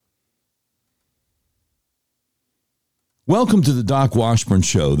Welcome to the Doc Washburn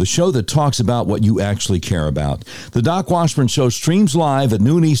Show, the show that talks about what you actually care about. The Doc Washburn Show streams live at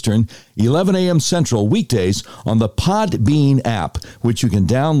noon Eastern, 11 a.m. Central, weekdays on the Podbean app, which you can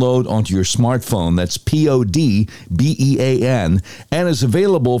download onto your smartphone. That's Podbean, and is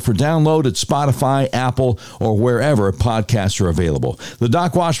available for download at Spotify, Apple, or wherever podcasts are available. The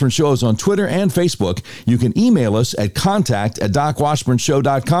Doc Washburn Show is on Twitter and Facebook. You can email us at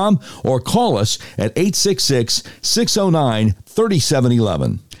contact@docwashburnshow.com or call us at 866-609-3711. All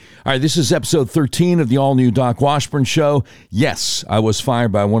right, this is episode 13 of the all-new Doc Washburn Show. Yes, I was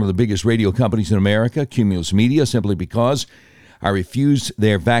fired by one of the biggest radio companies in America, Cumulus Media, simply because I refused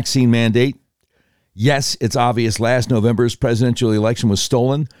their vaccine mandate. Yes, it's obvious last November's presidential election was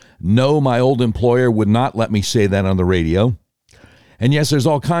stolen. No, my old employer would not let me say that on the radio. And yes, there's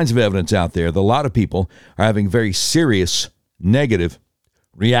all kinds of evidence out there that a lot of people are having very serious negative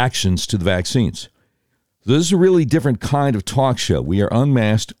reactions to the vaccines. So this is a really different kind of talk show. We are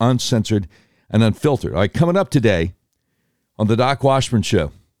unmasked, uncensored, and unfiltered. All right, coming up today on the Doc Washburn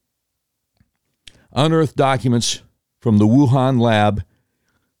Show, unearthed documents from the Wuhan lab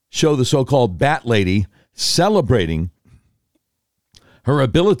show the so-called Bat Lady celebrating her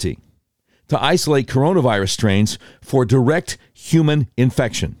ability to isolate coronavirus strains for direct human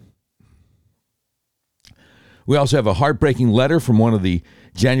infection. We also have a heartbreaking letter from one of the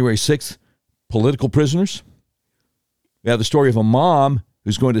January 6th political prisoners. We have the story of a mom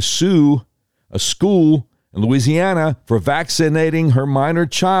who's going to sue a school in Louisiana for vaccinating her minor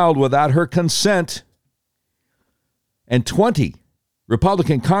child without her consent. And 20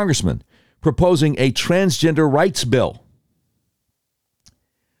 Republican congressmen proposing a transgender rights bill.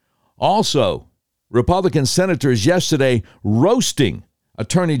 Also, Republican senators yesterday roasting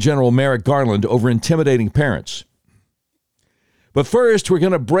Attorney General Merrick Garland over intimidating parents. But first, we're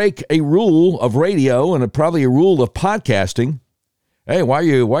going to break a rule of radio and probably a rule of podcasting. Hey, why are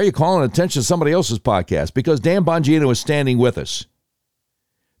you calling attention to somebody else's podcast? Because Dan Bongino is standing with us.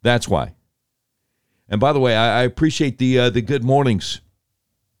 That's why. And by the way, I appreciate the good mornings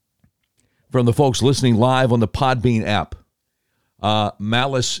from the folks listening live on the Podbean app.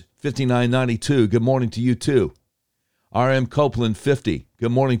 Malice 5992, good morning to you too. RM Copeland 50,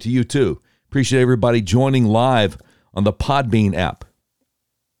 good morning to you too. Appreciate everybody joining live on the Podbean app.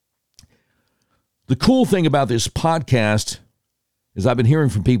 The cool thing about this podcast is I've been hearing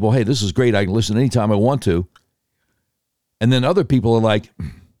from people, hey, this is great. I can listen anytime I want to. And then other people are like,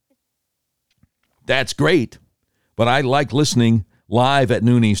 that's great, but I like listening live at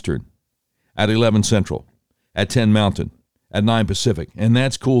noon Eastern, at 11 Central, at 10 Mountain, at 9 Pacific. And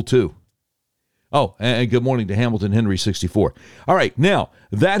that's cool too. Oh, and good morning to Hamilton Henry 64. All right, now,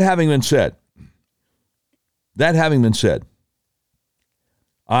 that having been said,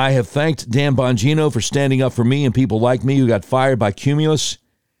 I have thanked Dan Bongino for standing up for me and people like me who got fired by Cumulus.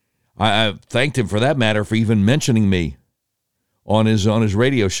 I thanked him, for that matter, for even mentioning me on his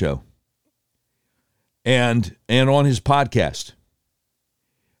radio show and on his podcast.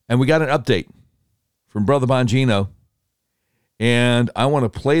 And we got an update from Brother Bongino, and I want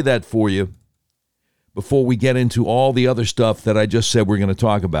to play that for you before we get into all the other stuff that I just said we're going to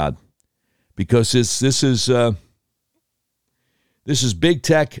talk about. Because this is big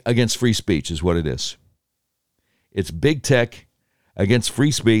tech against free speech is what it is. It's big tech against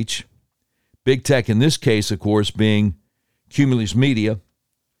free speech. Big tech in this case, of course, being Cumulus Media.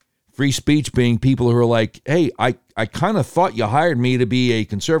 Free speech being people who are like, hey, I kind of thought you hired me to be a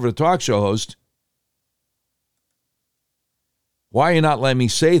conservative talk show host. Why are you not letting me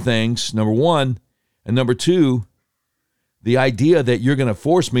say things, number one? And number two, the idea that you're going to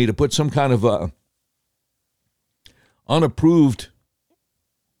force me to put some kind of unapproved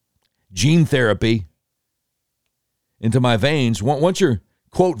gene therapy into my veins. Once you're,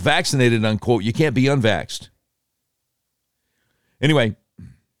 quote, vaccinated, unquote, you can't be unvaxxed. Anyway,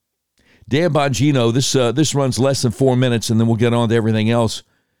 Dan Bongino, this runs less than 4 minutes, and then we'll get on to everything else.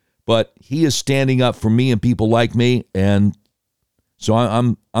 But he is standing up for me and people like me, and so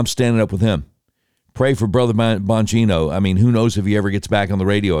I'm standing up with him. Pray for Brother Bongino. I mean, who knows if he ever gets back on the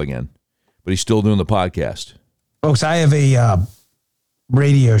radio again, but he's still doing the podcast. Folks, I have a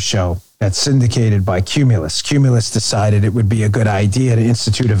radio show that's syndicated by Cumulus. Cumulus decided it would be a good idea to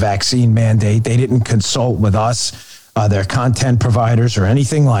institute a vaccine mandate. They didn't consult with us, their content providers, or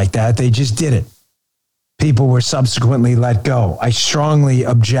anything like that. They just did it. People were subsequently let go. I strongly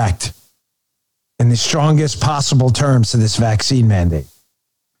object in the strongest possible terms to this vaccine mandate.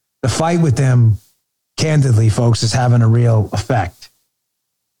 The fight with them, candidly, folks, is having a real effect.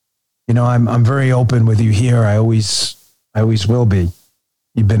 You know, I'm very open with you here. I always will be.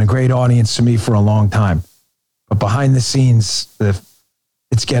 You've been a great audience to me for a long time. But behind the scenes,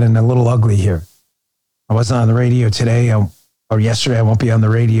 it's getting a little ugly here. I wasn't on the radio today, or yesterday. I won't be on the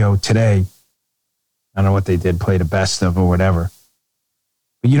radio today. I don't know what they did, play the best of or whatever.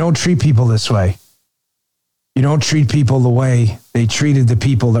 But you don't treat people this way. You don't treat people the way they treated the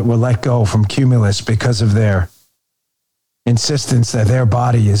people that were let go from Cumulus because of their insistence that their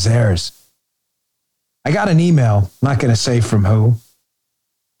body is theirs. I got an email, not going to say from who,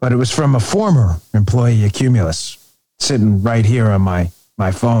 but it was from a former employee at Cumulus, sitting right here on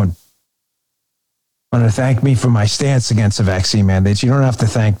my phone. Wanted to thank me for my stance against the vaccine mandates. You don't have to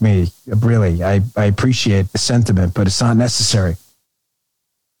thank me, really. I appreciate the sentiment, but it's not necessary.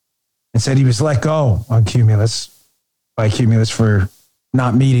 And said he was let go on by Cumulus for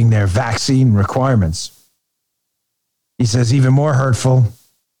not meeting their vaccine requirements. He says, even more hurtful,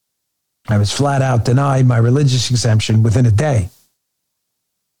 I was flat out denied my religious exemption within a day.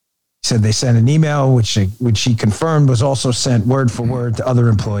 He said they sent an email, which he confirmed was also sent word for word to other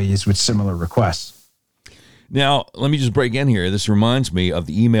employees with similar requests. Now, let me just break in here. This reminds me of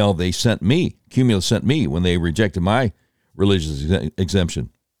the email they sent me, Cumulus sent me, when they rejected my religious exemption.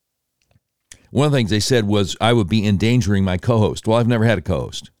 One of the things they said was I would be endangering my co-host. Well, I've never had a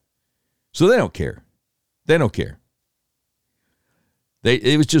co-host. So they don't care. They don't care.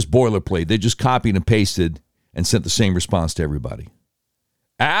 It was just boilerplate. They just copied and pasted and sent the same response to everybody.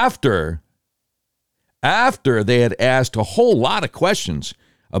 After they had asked a whole lot of questions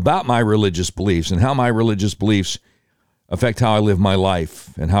about my religious beliefs and how my religious beliefs affect how I live my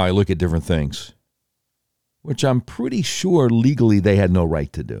life and how I look at different things, which I'm pretty sure legally they had no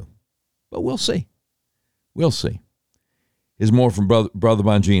right to do. But we'll see. We'll see. Here's more from Brother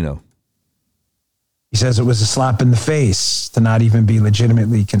Bongino. He says it was a slap in the face to not even be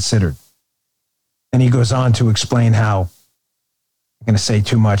legitimately considered. And he goes on to explain how, I'm going to say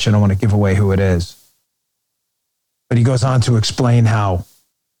too much, I don't want to give away who it is. But he goes on to explain how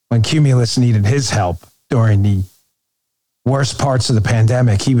when Cumulus needed his help during the worst parts of the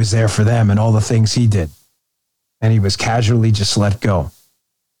pandemic, he was there for them and all the things he did. And he was casually just let go.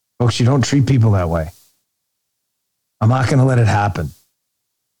 Folks, you don't treat people that way. I'm not going to let it happen.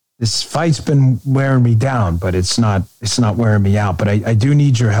 This fight's been wearing me down, but it's not wearing me out. But I do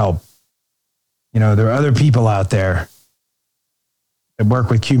need your help. You know, there are other people out there that work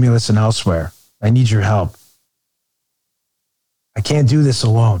with Cumulus and elsewhere. I need your help. I can't do this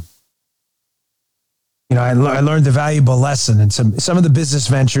alone. You know, I learned a valuable lesson, and some of the business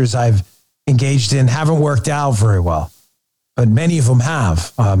ventures I've engaged in haven't worked out very well. But many of them have.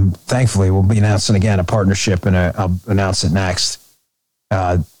 Thankfully, we'll be announcing again a partnership, and I'll announce it next.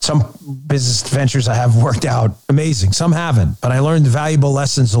 Some business ventures I have worked out amazing. Some haven't, but I learned valuable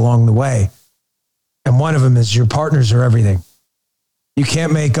lessons along the way. And one of them is your partners are everything. You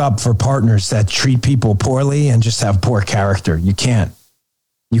can't make up for partners that treat people poorly and just have poor character. You can't.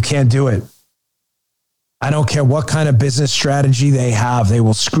 You can't do it. I don't care what kind of business strategy they have. They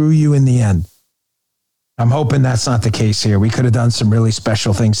will screw you in the end. I'm hoping that's not the case here. We could have done some really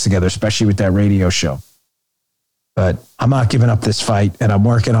special things together, especially with that radio show. But I'm not giving up this fight, and I'm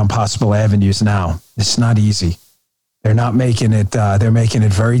working on possible avenues now. It's not easy. They're not making it, they're making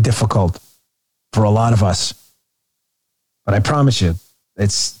it very difficult for a lot of us. But I promise you,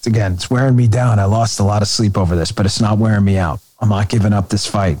 it's wearing me down. I lost a lot of sleep over this, but it's not wearing me out. I'm not giving up this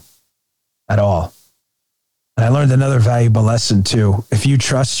fight at all. And I learned another valuable lesson too. If you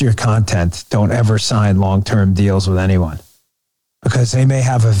trust your content, don't ever sign long-term deals with anyone, because they may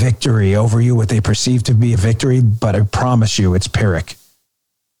have a victory over you, what they perceive to be a victory, but I promise you it's Pyrrhic.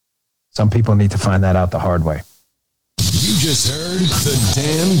 Some people need to find that out the hard way. You just heard the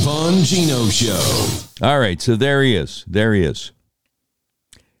Dan Bongino Show. All right, so there he is. There he is.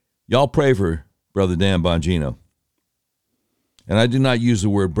 Y'all pray for Brother Dan Bongino. And I do not use the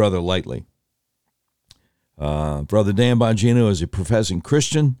word brother lightly. Brother Dan Bongino is a professing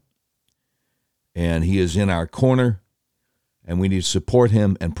Christian, and he is in our corner, and we need to support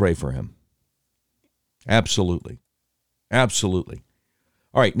him and pray for him. Absolutely. Absolutely.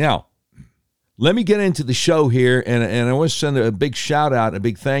 All right, now, let me get into the show here, and I want to send a big shout out, a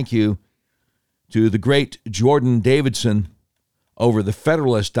big thank you to the great Jordan Davidson over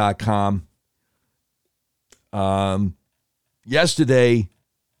thefederalist.com. Yesterday,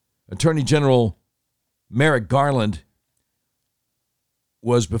 Attorney General Merrick Garland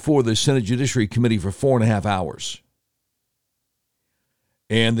was before the Senate Judiciary Committee for 4.5 hours.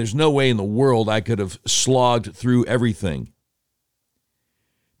 And there's no way in the world I could have slogged through everything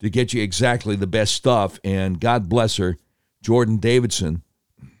to get you exactly the best stuff. And God bless her, Jordan Davidson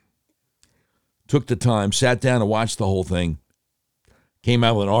took the time, sat down and watched the whole thing, came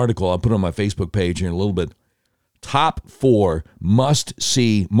out with an article I'll put on my Facebook page here in a little bit top 4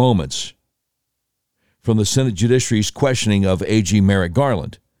 must-see moments from the Senate Judiciary's questioning of AG Merrick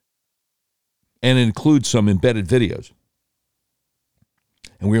Garland, and it includes some embedded videos.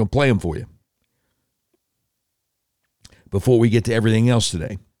 And we're going to play them for you before we get to everything else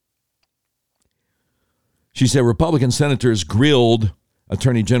today. She said Republican senators grilled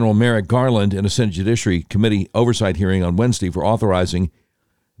Attorney General Merrick Garland in a Senate Judiciary Committee oversight hearing on Wednesday for authorizing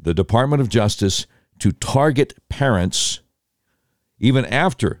the Department of Justice to target parents even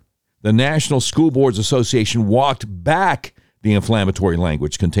after the National School Boards Association walked back the inflammatory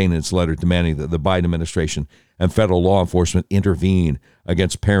language contained in its letter demanding that the Biden administration and federal law enforcement intervene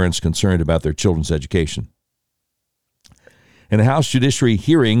against parents concerned about their children's education. In a House Judiciary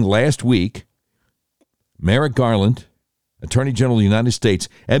hearing last week, Merrick Garland, Attorney General of the United States,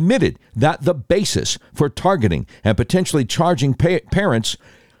 admitted that the basis for targeting and potentially charging parents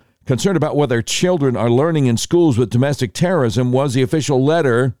concerned about whether children are learning in schools with domestic terrorism was the official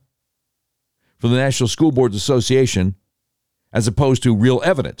letter from the National School Boards Association, as opposed to real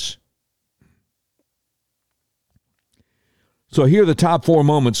evidence. So here are the top 4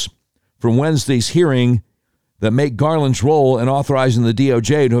 moments from Wednesday's hearing that make Garland's role in authorizing the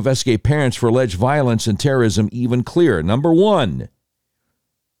DOJ to investigate parents for alleged violence and terrorism even clearer. Number 1,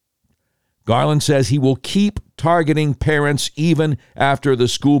 Garland says he will keep targeting parents even after the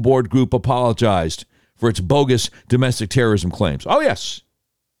school board group apologized for its bogus domestic terrorism claims. Oh, yes.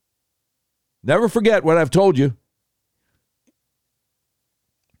 Never forget what I've told you.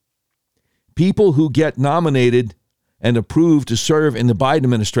 People who get nominated and approved to serve in the Biden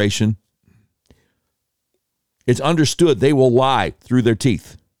administration, it's understood they will lie through their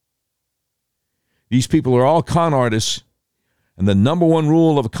teeth. These people are all con artists, and the number 1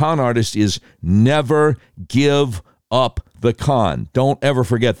 rule of a con artist is never give up the con. Don't ever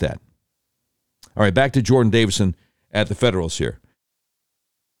forget that. All right, back to Jordan Davison at the Federalist here.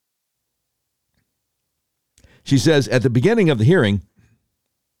 She says, at the beginning of the hearing,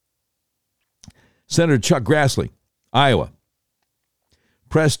 Senator Chuck Grassley, Iowa,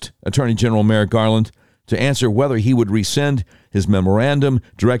 pressed Attorney General Merrick Garland to answer whether he would rescind his memorandum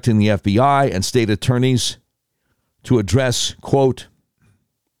directing the FBI and state attorneys to address, quote,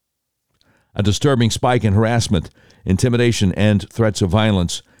 a disturbing spike in harassment, intimidation, and threats of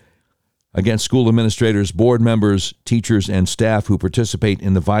violence against school administrators, board members, teachers, and staff who participate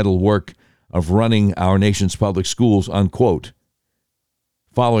in the vital work of running our nation's public schools, unquote,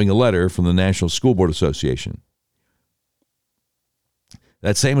 following a letter from the National School Board Association.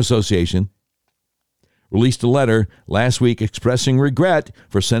 That same association released a letter last week expressing regret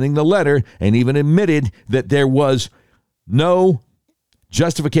for sending the letter and even admitted that there was no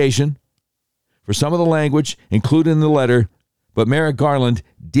justification for some of the language included in the letter, but Merrick Garland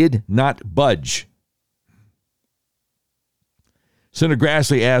did not budge. Senator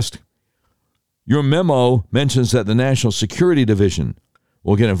Grassley asked, your memo mentions that the National Security Division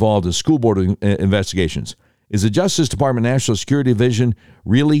will get involved in school board investigations. Is the Justice Department National Security Division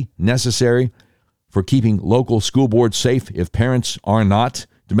really necessary for keeping local school boards safe if parents are not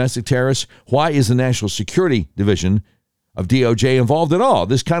domestic terrorists? Why is the National Security Division of DOJ involved at all?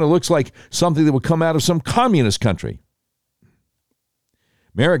 This kind of looks like something that would come out of some communist country.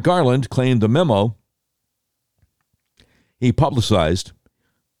 Merrick Garland claimed the memo he publicized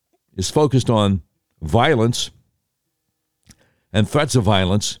is focused on violence and threats of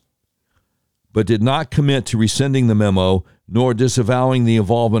violence, but did not commit to rescinding the memo nor disavowing the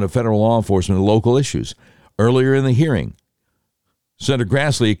involvement of federal law enforcement in local issues. Earlier in the hearing, Senator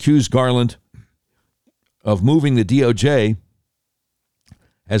Grassley accused Garland of moving the DOJ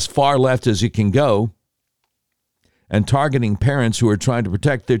as far left as it can go and targeting parents who are trying to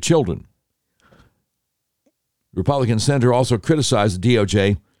protect their children. Republican senator also criticized the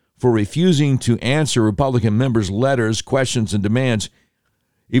DOJ for refusing to answer Republican members' letters, questions, and demands,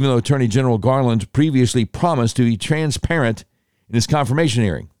 even though Attorney General Garland previously promised to be transparent in his confirmation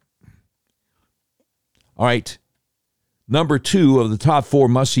hearing. All right, number 2 of the top 4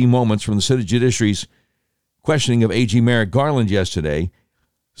 must-see moments from the Senate Judiciary's questioning of AG Merrick Garland yesterday,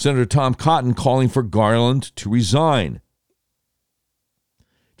 Senator Tom Cotton calling for Garland to resign.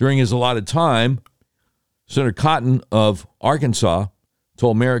 During his allotted time, Senator Cotton of Arkansas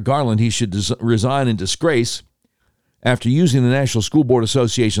told Merrick Garland he should resign in disgrace after using the National School Board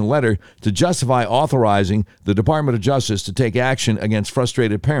Association letter to justify authorizing the Department of Justice to take action against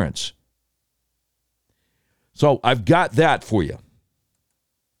frustrated parents. So I've got that for you.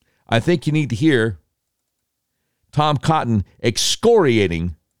 I think you need to hear Tom Cotton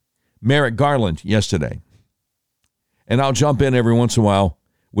excoriating Merrick Garland yesterday. And I'll jump in every once in a while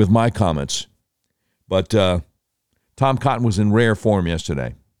with my comments. But Tom Cotton was in rare form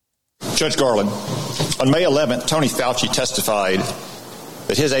yesterday. Judge Garland, on May 11th, Tony Fauci testified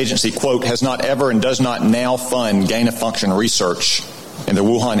that his agency, quote, has not ever and does not now fund gain-of-function research in the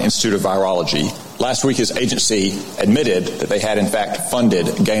Wuhan Institute of Virology. Last week, his agency admitted that they had, in fact,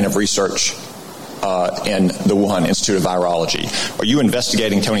 funded gain of research in the Wuhan Institute of Virology. Are you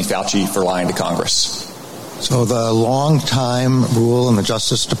investigating Tony Fauci for lying to Congress? So the long-time rule in the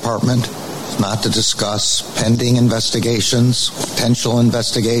Justice Department is not to discuss pending investigations, potential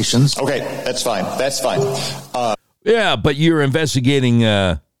investigations. Okay, that's fine. That's fine. Yeah, but you're investigating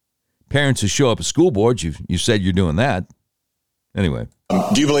parents who show up at school boards. You said you're doing that. Anyway.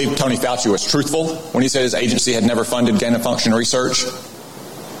 Do you believe Tony Fauci was truthful when he said his agency had never funded gain-of-function research?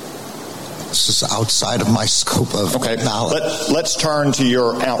 This is outside of my scope of knowledge. Let's turn to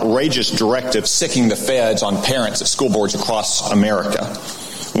your outrageous directive sicking the feds on parents at school boards across America.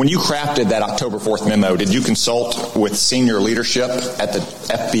 When you crafted that October 4th memo, did you consult with senior leadership at the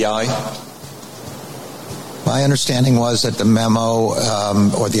FBI? My understanding was that the memo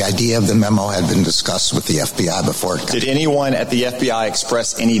or the idea of the memo had been discussed with the FBI before. Did anyone at the FBI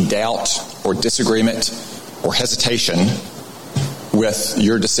express any doubt or disagreement or hesitation with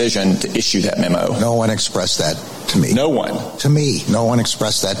your decision to issue that memo? No one expressed that to me. No one? To me. No one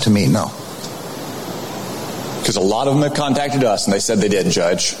expressed that to me, no. Because a lot of them have contacted us, and they said they did,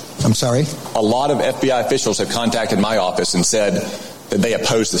 Judge. I'm sorry? A lot of FBI officials have contacted my office and said that they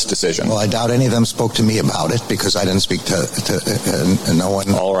oppose this decision. Well, I doubt any of them spoke to me about it because I didn't speak to no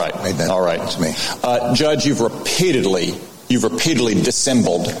one. All right. Made that all right. To me. Judge, you've repeatedly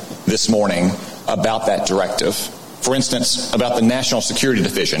dissembled this morning about that directive. For instance, about the National Security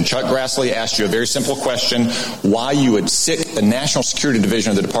Division. Chuck Grassley asked you a very simple question, why you would sick the National Security Division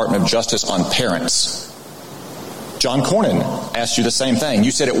of the Department of Justice on parents. John Cornyn asked you the same thing.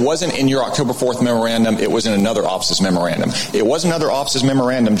 You said it wasn't in your October 4th memorandum, it was in another office's memorandum. It was another office's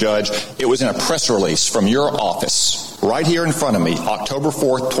memorandum, Judge. It was in a press release from your office, right here in front of me, October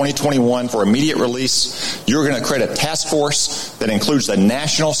 4th, 2021, for immediate release. You're going to create a task force that includes the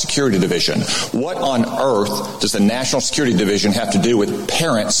National Security Division. What on earth does the National Security Division have to do with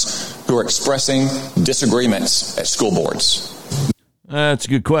parents who are expressing disagreements at school boards? That's a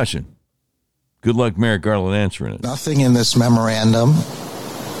good question. Good luck, Merrick Garland, answering it. Nothing in this memorandum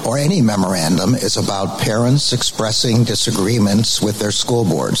or any memorandum is about parents expressing disagreements with their school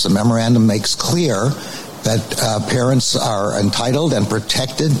boards. The memorandum makes clear that parents are entitled and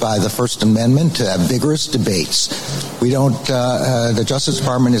protected by the First Amendment to have vigorous debates. We don't, the Justice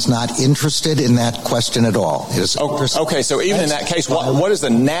Department is not interested in that question at all. It is okay, so even in that case, what is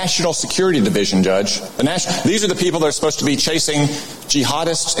the National Security Division, Judge? These are the people that are supposed to be chasing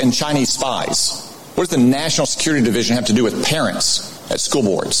jihadists and Chinese spies. What does the National Security Division have to do with parents at school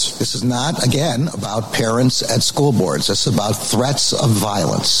boards? This is not, again, about parents at school boards. This is about threats of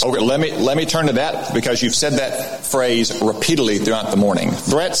violence. Okay, let me turn to that because you've said that phrase repeatedly throughout the morning.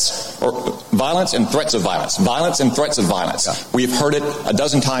 Threats or violence and threats of violence. Violence and threats of violence. Yeah. We've heard it a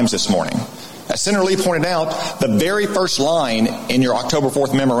dozen times this morning. As Senator Lee pointed out, the very first line in your October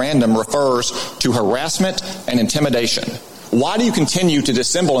 4th memorandum refers to harassment and intimidation. Why do you continue to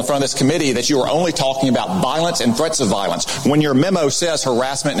dissemble in front of this committee that you are only talking about violence and threats of violence when your memo says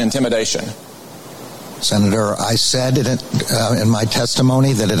harassment and intimidation? Senator, I said in my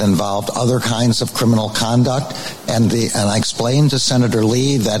testimony that it involved other kinds of criminal conduct, and I explained to Senator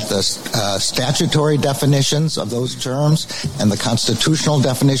Lee that the statutory definitions of those terms and the constitutional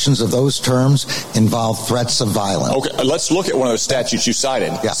definitions of those terms involve threats of violence. Okay, let's look at one of those statutes you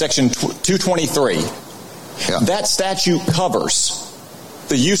cited. Yeah. Section 223. Yeah. That statute covers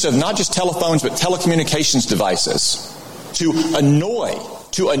the use of not just telephones but telecommunications devices to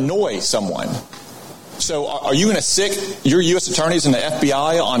annoy someone. So are you going to sick your U.S. attorneys and the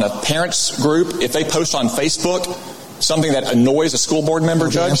FBI on a parents group if they post on Facebook something that annoys a school board member,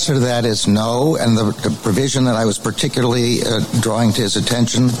 Judge? The answer to that is no, and the provision that I was particularly drawing to his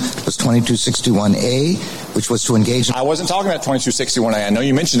attention was 2261A, which was to engage... I wasn't talking about 2261A. I know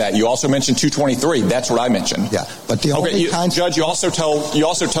you mentioned that. You also mentioned 223. That's what I mentioned. Yeah, but the only Judge, you also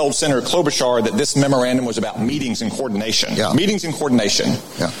told Senator Klobuchar that this memorandum was about meetings and coordination. Yeah. Meetings and coordination.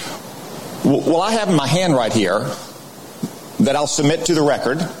 Yeah. Well, I have in my hand right here that I'll submit to the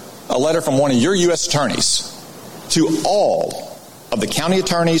record a letter from one of your U.S. attorneys to all of the county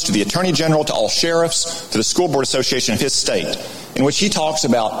attorneys, to the attorney general, to all sheriffs, to the school board association of his state, in which he talks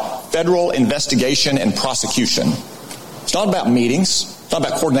about federal investigation and prosecution. It's not about meetings. It's not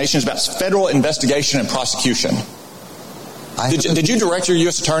about coordination. It's about federal investigation and prosecution. Did you direct your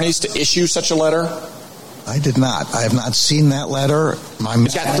U.S. attorneys to issue such a letter? I did not. I have not seen that letter.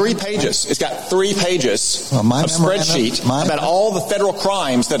 It's got 3 pages. It's got 3 pages of spreadsheet about all the federal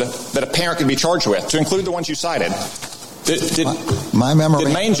crimes that a parent could be charged with, to include the ones you cited. Did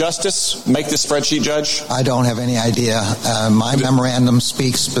Maine Justice make this spreadsheet, Judge? I don't have any idea. My memorandum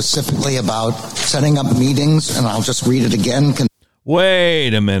speaks specifically about setting up meetings, and I'll just read it again.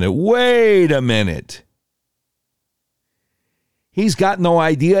 Wait a minute. He's got no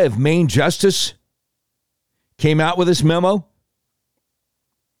idea if Maine Justice came out with this memo?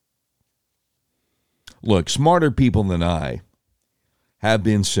 Look, smarter people than I have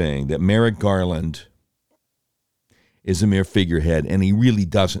been saying that Merrick Garland is a mere figurehead, and he really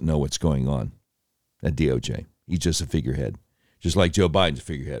doesn't know what's going on at DOJ. He's just a figurehead, just like Joe Biden's a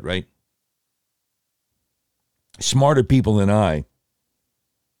figurehead, right? Smarter people than I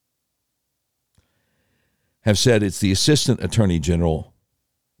have said it's the Assistant Attorney General,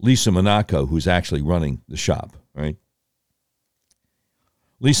 Lisa Monaco, who's actually running the shop, right?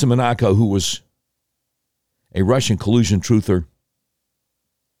 Lisa Monaco, who was a Russian collusion truther,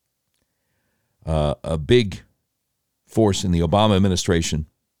 a big force in the Obama administration,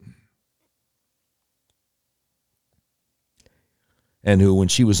 and who, when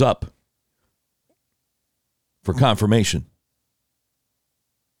she was up for confirmation,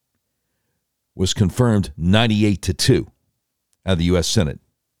 was confirmed 98-2 out of the U.S. Senate,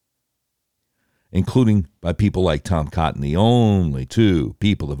 including by people like Tom Cotton. The only 2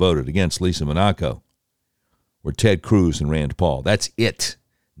 people that voted against Lisa Monaco were Ted Cruz and Rand Paul. That's it.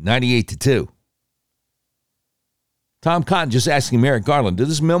 98-2. Tom Cotton just asking Merrick Garland, did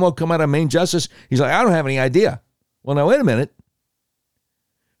this memo come out of Maine Justice? He's like, I don't have any idea. Well, now, wait a minute.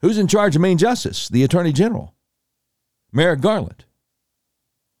 Who's in charge of Maine Justice? The Attorney General, Merrick Garland.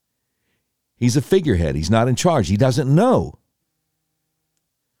 He's a figurehead. He's not in charge. He doesn't know.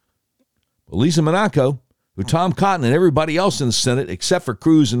 But Lisa Monaco, who Tom Cotton and everybody else in the Senate, except for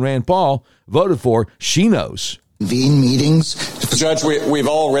Cruz and Rand Paul, voted for, she knows. Convene meetings. Judge, we've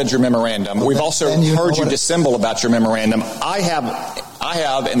all read your memorandum. We've also heard you dissemble about your memorandum. I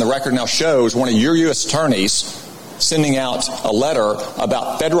have, and the record now shows, one of your U.S. attorneys sending out a letter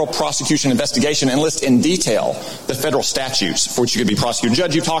about federal prosecution investigation and list in detail the federal statutes for which you could be prosecuted.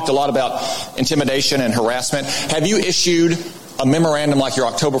 Judge, you talked a lot about intimidation and harassment. Have you issued a memorandum like your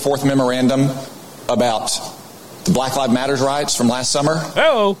October 4th memorandum about the Black Lives Matter riots from last summer?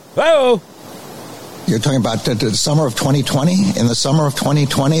 Oh. You're talking about the summer of 2020? In the summer of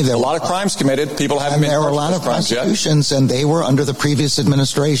 2020, there were a lot of crimes committed. People haven't been charged with crimes yet. There were a lot of prosecutions, and they were under the previous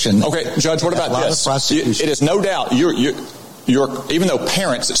administration. Okay, Judge, what about this? It is no doubt, you're even though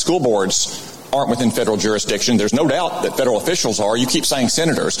parents at school boards aren't within federal jurisdiction, there's no doubt that federal officials are. You keep saying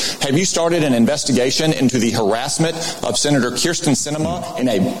senators. Have you started an investigation into the harassment of Senator Kyrsten Sinema in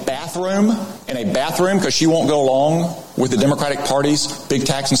a bathroom because she won't go along with the Democratic Party's big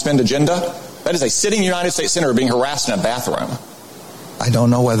tax and spend agenda? That is a sitting United States senator being harassed in a bathroom. I don't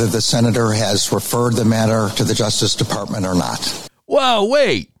know whether the senator has referred the matter to the Justice Department or not. Whoa,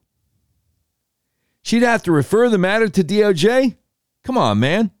 wait. She'd have to refer the matter to DOJ? Come on,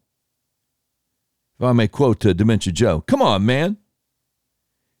 man. If I may quote Dementia Joe, come on, man.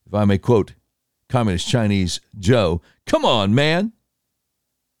 If I may quote Communist Chinese Joe, come on, man.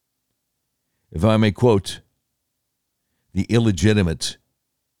 If I may quote the illegitimate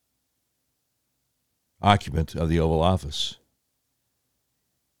occupant of the Oval Office.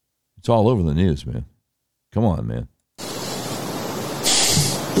 It's all over the news, man. Come on, man.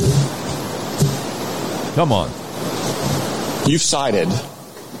 Come on. You've cited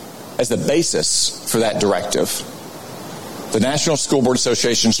as the basis for that directive the National School Board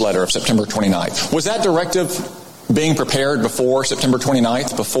Association's letter of September 29th. Was that directive being prepared before September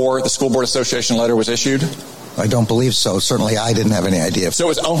 29th, before the School Board Association letter was issued? I don't believe so. Certainly, I didn't have any idea. So it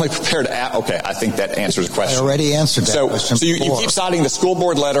was only prepared okay, I think that answers the question. I already answered that question. So you keep citing the school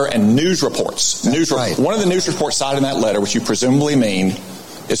board letter and news reports. Right. One of the news reports cited in that letter, which you presumably mean,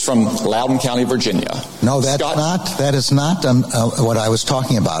 is from Loudoun County, Virginia. No, that is not what I was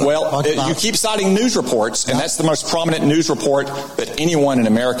talking about. Well, you keep citing news reports, and that's the most prominent news report that anyone in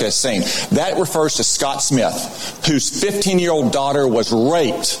America has seen. That refers to Scott Smith, whose 15-year-old daughter was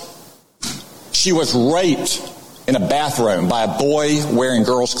raped. She was raped in a bathroom by a boy wearing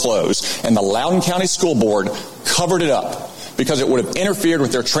girls' clothes, and the Loudoun County School Board covered it up because it would have interfered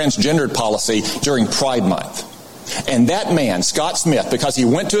with their transgendered policy during Pride Month. And that man, Scott Smith, because he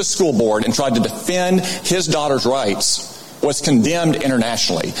went to a school board and tried to defend his daughter's rights, was condemned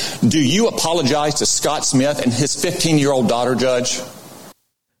internationally. Do you apologize to Scott Smith and his 15-year-old daughter, Judge?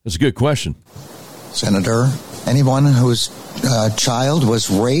 That's a good question. Senator, anyone who's child was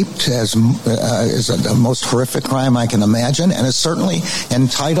raped is the most horrific crime I can imagine, and is certainly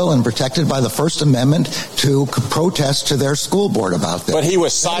entitled and protected by the First Amendment to protest to their school board about this. But he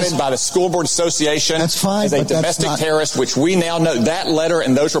was cited by the School Board Association as a domestic terrorist, which we now know that letter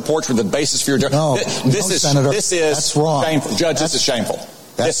and those reports were the basis for your judgment. No, Senator, this is that's wrong. Shameful. Judge, this is shameful.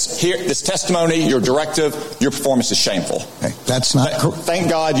 This testimony, your directive, your performance is shameful. Okay, that's not. Thank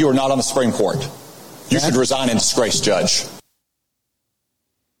God you are not on the Supreme Court. You should resign in disgrace, Judge.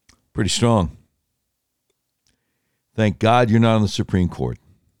 Pretty strong. Thank God you're not on the Supreme Court.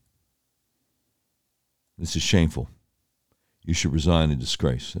 This is shameful. You should resign in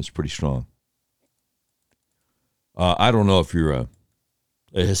disgrace. That's pretty strong. I don't know if you're a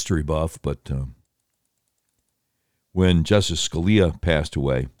history buff, but when Justice Scalia passed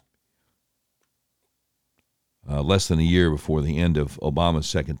away, less than a year before the end of Obama's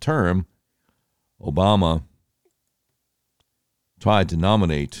second term, Obama tried to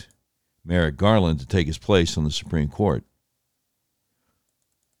nominate Merrick Garland to take his place on the Supreme Court.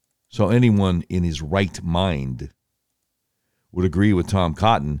 So anyone in his right mind would agree with Tom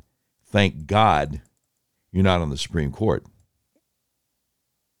Cotton, thank God you're not on the Supreme Court.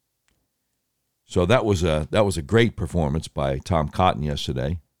 So that was a great performance by Tom Cotton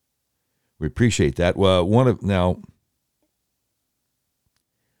yesterday. We appreciate that. Well, one of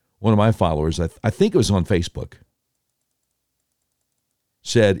my followers, I think it was on Facebook,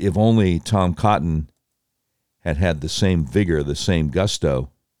 said if only Tom Cotton had the same vigor, the same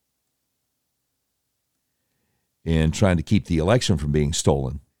gusto in trying to keep the election from being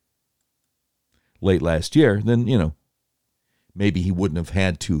stolen late last year, then, maybe he wouldn't have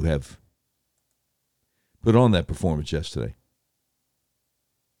had to have put on that performance yesterday.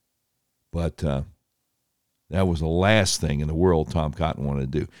 But that was the last thing in the world Tom Cotton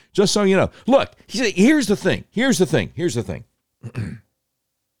wanted to do. Just so you know. Look, he said, here's the thing.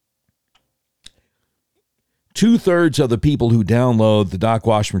 2/3 of the people who download the Doc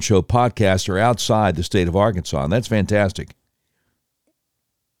Washburn Show podcast are outside the state of Arkansas, and that's fantastic.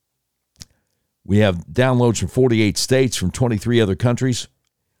 We have downloads from 48 states, from 23 other countries,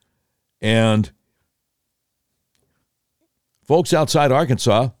 and folks outside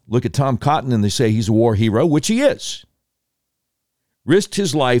Arkansas look at Tom Cotton and they say he's a war hero, which he is. Risked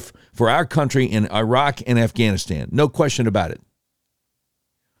his life for our country in Iraq and Afghanistan. No question about it.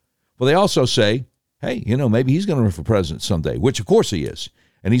 Well, they also say, hey, maybe he's going to run for president someday, which of course he is.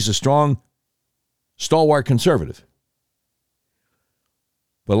 And he's a strong, stalwart conservative.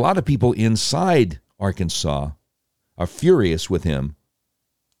 But a lot of people inside Arkansas are furious with him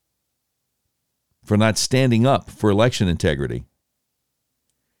for not standing up for election integrity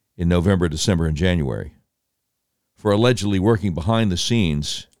in November, December, and January, for allegedly working behind the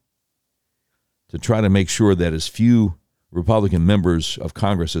scenes to try to make sure that as few Republican members of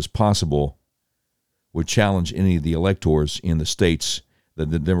Congress as possible would challenge any of the electors in the states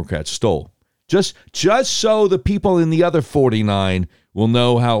that the Democrats stole. Just so the people in the other 49 will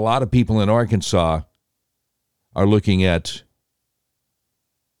know how a lot of people in Arkansas are looking at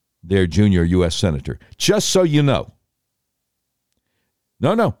their junior U.S. senator. Just so you know.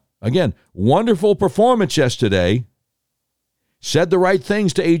 No. Again, wonderful performance yesterday. Said the right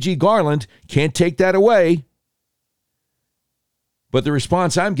things to A.G. Garland. Can't take that away. But the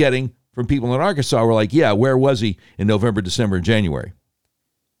response I'm getting from people in Arkansas were like, yeah, where was he in November, December, and January?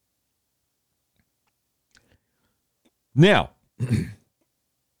 Now,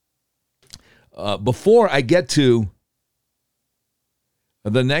 before I get to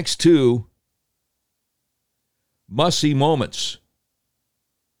the next two must-see moments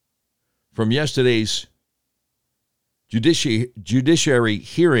from yesterday's judiciary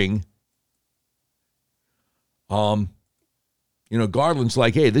hearing, Garland's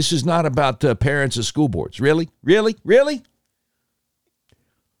like, hey, this is not about parents of school boards. Really?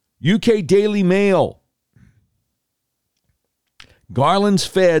 UK Daily Mail. Garland's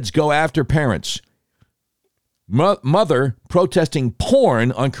feds go after parents. Mother protesting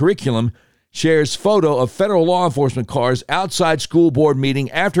porn on curriculum shares photo of federal law enforcement cars outside school board meeting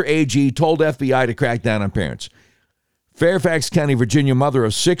after AG told FBI to crack down on parents. Fairfax County, Virginia mother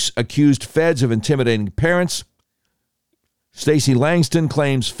of 6 accused feds of intimidating parents. Stacey Langston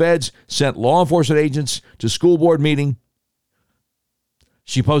claims feds sent law enforcement agents to school board meeting.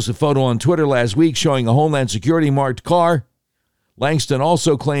 She posted a photo on Twitter last week showing a Homeland Security marked car. Langston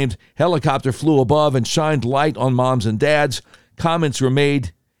also claimed helicopter flew above and shined light on moms and dads. Comments were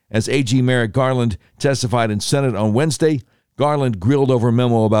made as AG Merrick Garland testified in Senate on Wednesday. Garland grilled over a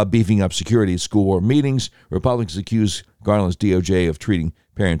memo about beefing up security at school board meetings. Republicans accuse Garland's DOJ of treating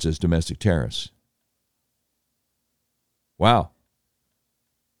parents as domestic terrorists. Wow.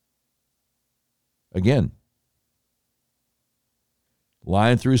 Again,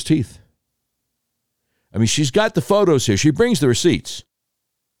 lying through his teeth. I mean, she's got the photos here. She brings the receipts.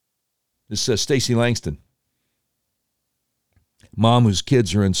 This is Stacey Langston, mom whose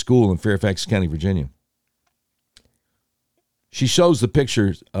kids are in school in Fairfax County, Virginia. She shows the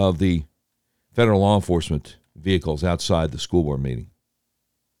pictures of the federal law enforcement vehicles outside the school board meeting.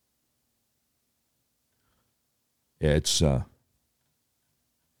 It's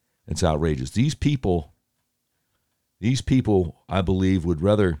outrageous. These people, I believe, would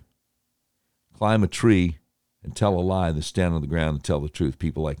rather climb a tree and tell a lie than stand on the ground and tell the truth.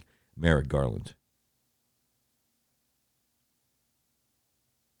 People like Merrick Garland.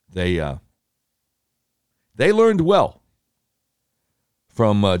 They learned well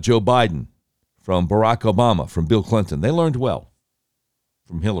from Joe Biden, from Barack Obama, from Bill Clinton. They learned well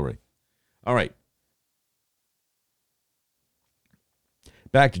from Hillary. All right.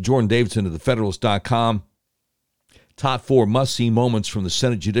 Back to Jordan Davidson of thefederalist.com. Top 4 must-see moments from the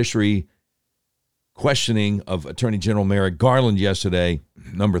Senate Judiciary questioning of Attorney General Merrick Garland yesterday.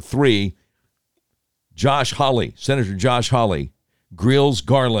 Number 3, Senator Josh Hawley grills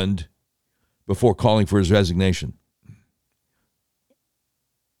Garland before calling for his resignation.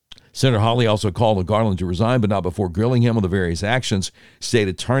 Senator Hawley also called on Garland to resign, but not before grilling him on the various actions state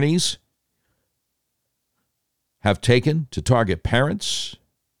attorneys have taken to target parents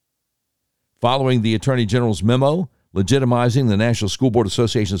following the Attorney General's memo legitimizing the National School Board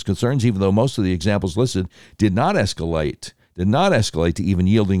Association's concerns, even though most of the examples listed did not escalate to even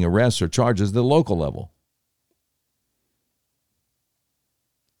yielding arrests or charges at the local level.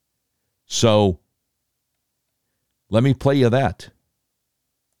 So let me play you that,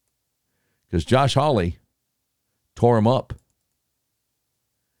 because Josh Hawley tore him up.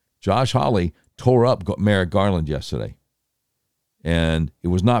 Josh Hawley tore up Merrick Garland yesterday, and it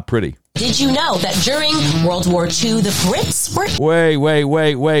was not pretty. Did you know that during World War II, the Brits were... Wait.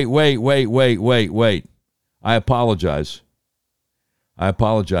 I apologize.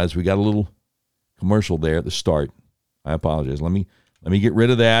 We got a little commercial there at the start. I apologize. Let me get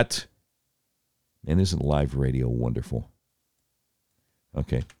rid of that. Man, isn't live radio wonderful?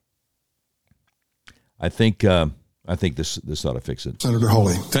 Okay. I think this ought to fix it. Senator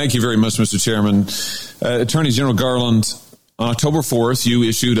Hawley. Thank you very much, Mr. Chairman. Attorney General Garland, on October 4th, you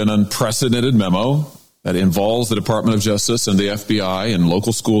issued an unprecedented memo that involves the Department of Justice and the FBI and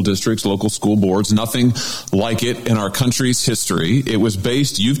local school districts, local school boards. Nothing like it in our country's history. It was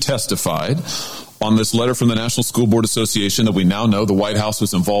based, you've testified, on this letter from the National School Board Association that we now know the White House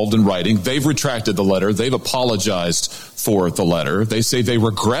was involved in writing. They've retracted the letter. They've apologized for the letter. They say they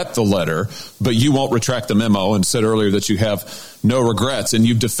regret the letter, but you won't retract the memo, and said earlier that you have no regrets. And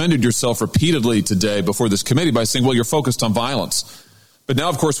you've defended yourself repeatedly today before this committee by saying, well, you're focused on violence. But now,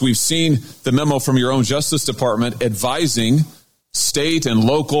 of course, we've seen the memo from your own Justice Department advising state and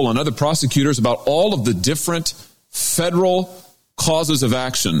local and other prosecutors about all of the different federal causes of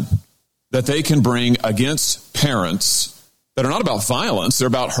action that they can bring against parents that are not about violence, they're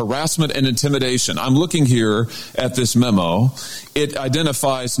about harassment and intimidation. I'm looking here at this memo. It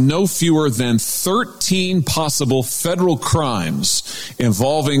identifies no fewer than 13 possible federal crimes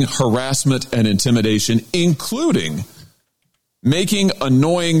involving harassment and intimidation, including making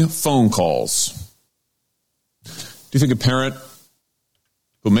annoying phone calls. Do you think a parent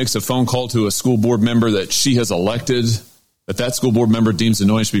who makes a phone call to a school board member that she has elected, that school board member deems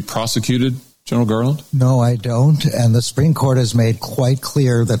annoying, should be prosecuted, General Garland? No, I don't. And the Supreme Court has made quite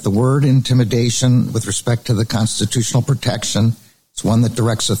clear that the word intimidation with respect to the constitutional protection is one that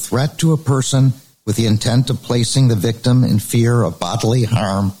directs a threat to a person with the intent of placing the victim in fear of bodily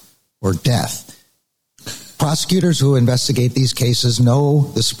harm or death. Prosecutors who investigate these cases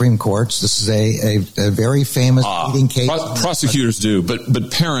know the Supreme Court's. This is a very famous leading case. Prosecutors do,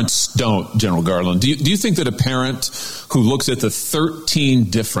 but parents don't, General Garland. Do you think that a parent who looks at the 13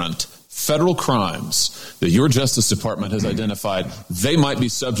 different federal crimes that your Justice Department has identified they might be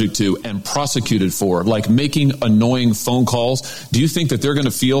subject to and prosecuted for, like making annoying phone calls, do you think that they're going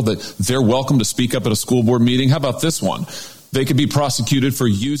to feel that they're welcome to speak up at a school board meeting? How about this one? They could be prosecuted for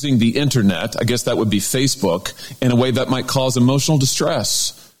using the internet, I guess that would be Facebook, in a way that might cause emotional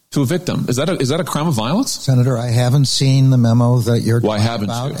distress to a victim. Is that a crime of violence? Senator, I haven't seen the memo that you're talking about. Why haven't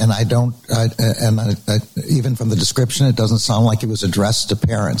you? And I don't, even from the description, it doesn't sound like it was addressed to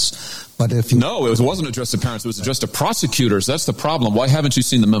parents. But if you... No, it wasn't addressed to parents. It was addressed to prosecutors. That's the problem. Why haven't you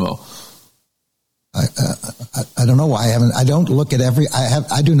seen the memo? I don't know why I don't look at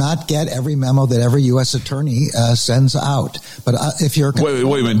I do not get every memo that every U.S. attorney sends out. But if you're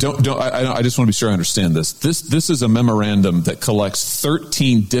wait a minute, I just want to be sure I understand this. This is a memorandum that collects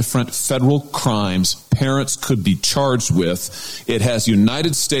 13 different federal crimes parents could be charged with. It has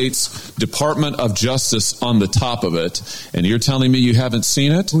United States Department of Justice on the top of it, and you're telling me you haven't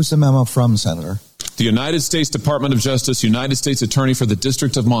seen it? Who's the memo from, Senator? The United States Department of Justice, United States Attorney for the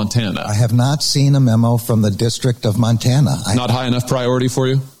District of Montana. I have not seen a memo from the District of Montana. Not high enough priority for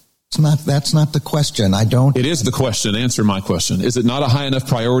you? That's not the question. It is the question. Answer my question. Is it not a high enough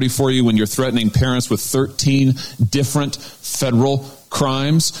priority for you when you're threatening parents with 13 different federal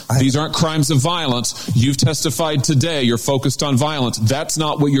crimes? These aren't crimes of violence. You've testified today. You're focused on violence. That's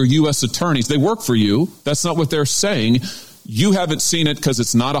not what your U.S. attorneys, they work for you. That's not what they're saying. You haven't seen it because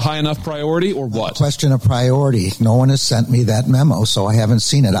it's not a high enough priority, or what? Question of priority. No one has sent me that memo, so I haven't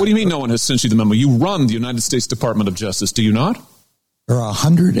seen it. What do you mean no one has sent you the memo? You run the United States Department of Justice, do you not? There are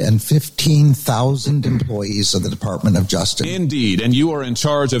 115,000 employees of the Department of Justice. Indeed, and you are in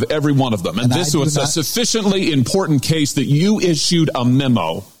charge of every one of them. And this was a sufficiently important case that you issued a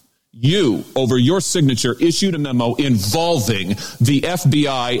memo. You, over your signature, issued a memo involving the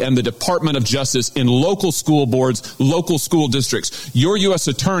FBI and the Department of Justice in local school boards, local school districts. Your U.S.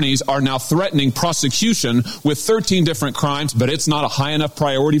 attorneys are now threatening prosecution with 13 different crimes, but it's not a high enough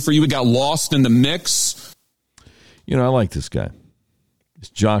priority for you. It got lost in the mix. You know, I like this guy. It's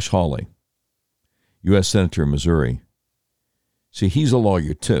Josh Hawley, U.S. Senator in Missouri. See, he's a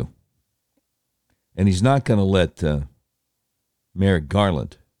lawyer, too. And he's not going to let Merrick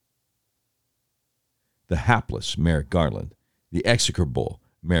Garland, the hapless Merrick Garland, the execrable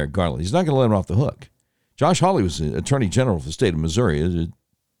Merrick Garland, he's not going to let him off the hook. Josh Hawley was the Attorney General for the state of Missouri. It's a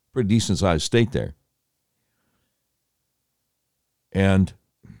pretty decent-sized state there. And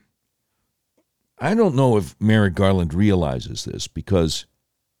I don't know if Merrick Garland realizes this because,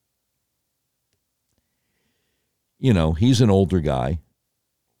 you know, he's an older guy.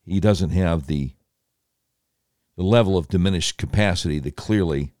 He doesn't have the level of diminished capacity that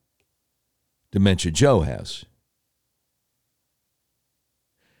clearly Dementia Joe has.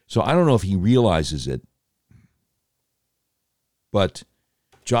 So I don't know if he realizes it, but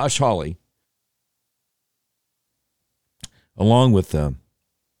Josh Hawley, along with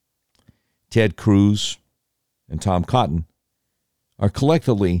Ted Cruz and Tom Cotton, are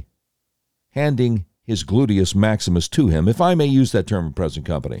collectively handing his gluteus maximus to him, if I may use that term in present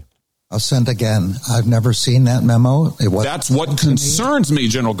company. I'll send again. I've never seen that memo. That's what concerns me,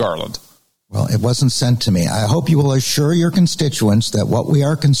 General Garland. Well, it wasn't sent to me. I hope you will assure your constituents that what we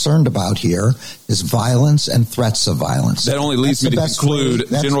are concerned about here is violence and threats of violence. That only leads me to conclude,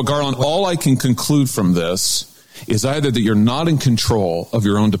 General Garland, all I can conclude from this is either that you're not in control of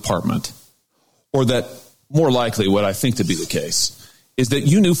your own department, or that, more likely, what I think to be the case, is that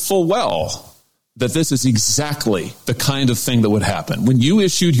you knew full well that this is exactly the kind of thing that would happen. When you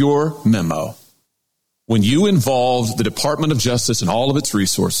issued your memo, when you involved the Department of Justice and all of its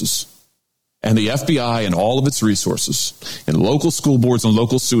resources, and the FBI and all of its resources, and local school boards and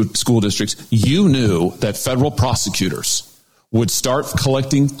local school districts, you knew that federal prosecutors would start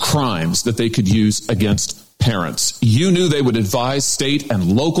collecting crimes that they could use against parents. You knew they would advise state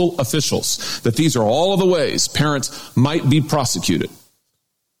and local officials that these are all of the ways parents might be prosecuted.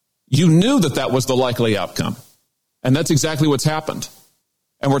 You knew that that was the likely outcome. And that's exactly what's happened.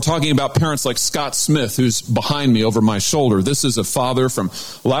 And we're talking about parents like Scott Smith, who's behind me over my shoulder. This is a father from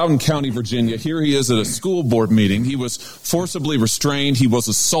Loudoun County, Virginia. Here he is at a school board meeting. He was forcibly restrained. He was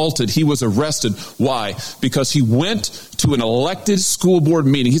assaulted. He was arrested. Why? Because he went to an elected school board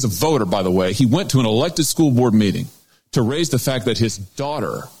meeting. He's a voter, by the way. He went to an elected school board meeting to raise the fact that his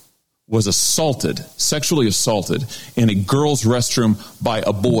daughter was assaulted, sexually assaulted, in a girl's restroom by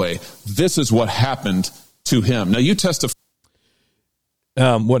a boy. This is what happened to him. Now, you testify.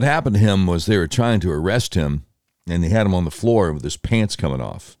 What happened to him was they were trying to arrest him, and they had him on the floor with his pants coming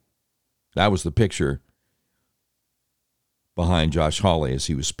off. That was the picture behind Josh Hawley as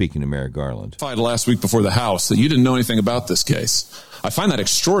he was speaking to Merrick Garland. Last week before the House that you didn't know anything about this case. I find that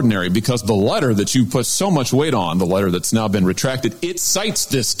extraordinary because the letter that you put so much weight on, the letter that's now been retracted, it cites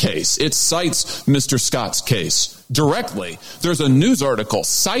this case. It cites Mr. Scott's case directly. There's a news article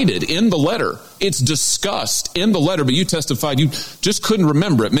cited in the letter. It's discussed in the letter, but you testified you just couldn't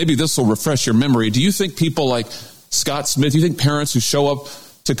remember it. Maybe this will refresh your memory. Do you think people like Scott Smith, do you think parents who show up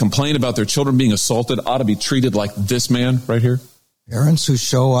to complain about their children being assaulted ought to be treated like this man right here? Parents who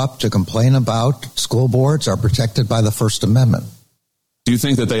show up to complain about school boards are protected by the First Amendment. Do you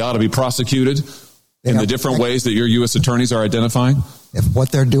think that they ought to be prosecuted in the different ways that your U.S. attorneys are identifying? If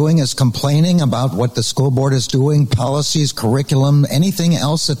what they're doing is complaining about what the school board is doing, policies, curriculum, anything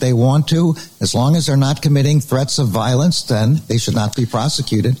else that they want to, as long as they're not committing threats of violence, then they should not be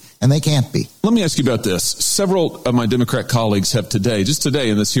prosecuted, and they can't be. Let me ask you about this. Several of my Democrat colleagues have just today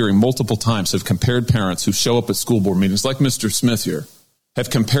in this hearing, multiple times have compared parents who show up at school board meetings, like Mr. Smith here, have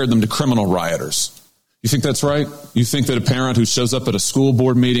compared them to criminal rioters. You think that's right? You think that a parent who shows up at a school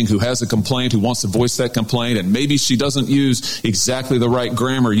board meeting, who has a complaint, who wants to voice that complaint, and maybe she doesn't use exactly the right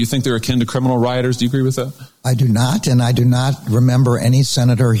grammar, you think they're akin to criminal rioters? Do you agree with that? I do not, and I do not remember any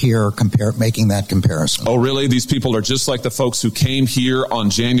senator here making that comparison. Oh, really? These people are just like the folks who came here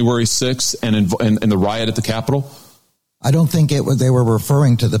on January 6th and in the riot at the Capitol? I don't think they were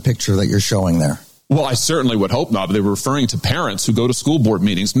referring to the picture that you're showing there. Well, I certainly would hope not, but they were referring to parents who go to school board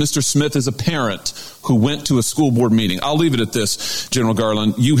meetings. Mr. Smith is a parent who went to a school board meeting. I'll leave it at this, General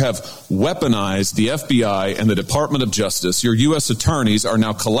Garland. You have weaponized the FBI and the Department of Justice. Your U.S. attorneys are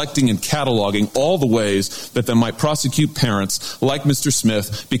now collecting and cataloging all the ways that they might prosecute parents like Mr.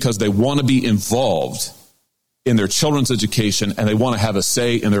 Smith because they want to be involved in their children's education, and they want to have a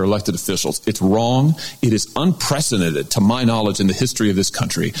say in their elected officials. It's wrong. It is unprecedented, to my knowledge, in the history of this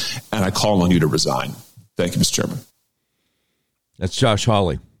country, and I call on you to resign. Thank you, Mr. Chairman. That's Josh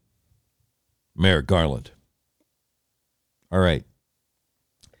Hawley, Merrick Garland. All right.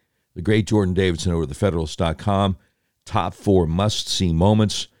 The great Jordan Davidson over at thefederalist.com. Top 4 must-see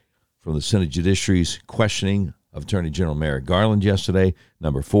moments from the Senate Judiciary's questioning of Attorney General Merrick Garland yesterday.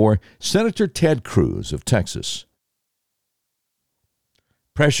 Number 4, Senator Ted Cruz of Texas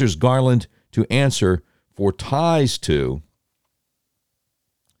pressures Garland to answer for ties to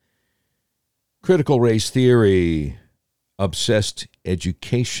critical race theory obsessed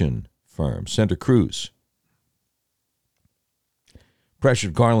education firm. Senator Cruz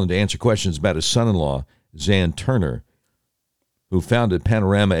pressured Garland to answer questions about his son-in-law, Zan Turner, who founded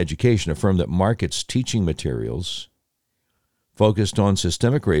Panorama Education, a firm that markets teaching materials focused on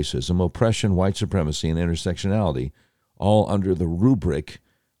systemic racism, oppression, white supremacy, and intersectionality, all under the rubric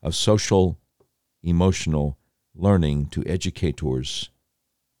of social emotional learning to educators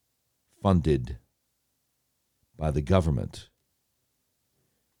funded by the government.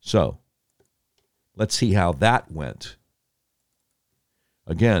 So, let's see how that went.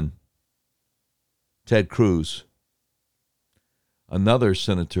 Again, Ted Cruz, another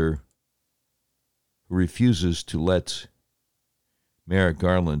senator who refuses to let Merrick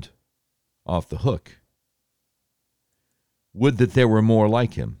Garland off the hook. Would that there were more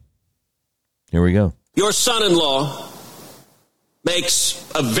like him. Here we go. Your son-in-law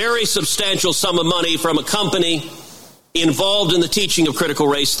makes a very substantial sum of money from a company involved in the teaching of critical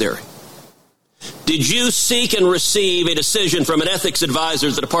race theory. Did you seek and receive a decision from an ethics advisor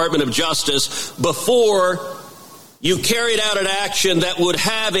at the Department of Justice before you carried out an action that would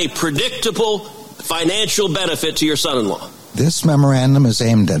have a predictable financial benefit to your son-in-law? This memorandum is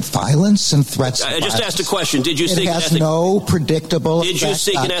aimed at violence and threats. I just asked a question. Did you seek an ethics? It has no predictable. Did you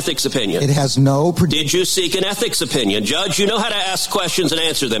seek an ethics opinion? It has no. Did you seek an ethics opinion, Judge? You know how to ask questions and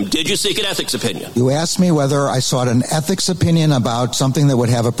answer them. Did you seek an ethics opinion? You asked me whether I sought an ethics opinion about something that would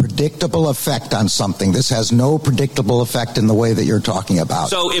have a predictable effect on something. This has no predictable effect in the way that you're talking about.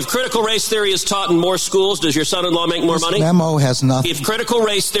 So, if critical race theory is taught in more schools, does your son-in-law make more money? This memo has nothing. If critical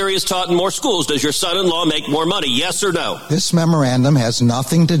race theory is taught in more schools, does your son-in-law make more money? Yes or no? This memorandum has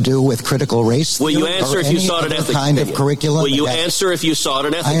nothing to do with critical race theory. Will you answer if you sought an ethics kind opinion? Of curriculum. Will you answer if you sought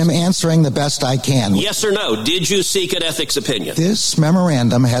an ethics I am answering the best I can. Yes or no? Did you seek an ethics opinion? This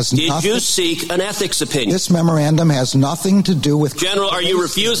memorandum has nothing. Did you seek an ethics opinion? This memorandum has nothing to do with. General, are you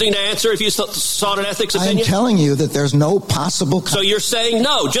refusing to answer if you sought an ethics opinion? I'm telling you that there's no possible. So you're saying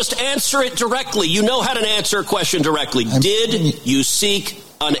no. Just answer it directly. You know how to answer a question directly. Did you seek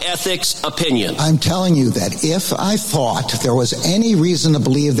an ethics opinion? I'm telling you that if I thought there was any reason to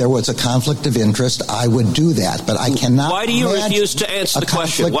believe there was a conflict of interest, I would do that. But I cannot. Why do you refuse to answer the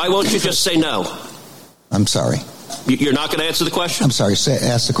question? Why won't you just say no? I'm sorry. You're not going to answer the question? I'm sorry.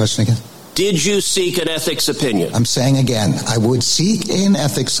 Ask the question again. Did you seek an ethics opinion? I'm saying again, I would seek an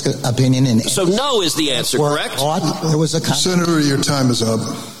ethics opinion. So no is the answer, correct? There was a Senator, your time is up.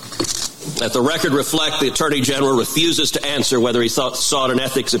 Let the record reflect the Attorney General refuses to answer whether he sought an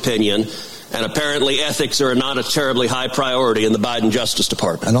ethics opinion, and apparently ethics are not a terribly high priority in the Biden Justice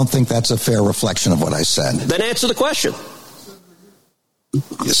Department. I don't think that's a fair reflection of what I said. Then answer the question.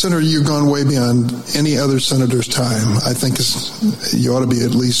 Senator, you've gone way beyond any other senator's time. I think you ought to be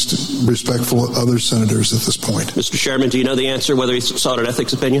at least respectful of other senators at this point. Mr. Chairman, do you know the answer whether he sought an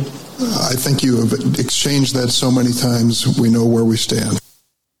ethics opinion? I think you have exchanged that so many times, we know where we stand.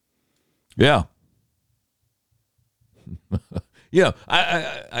 Yeah.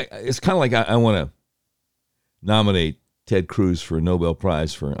 It's kind of like I want to nominate Ted Cruz for a Nobel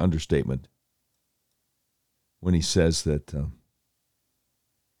Prize for understatement when he says that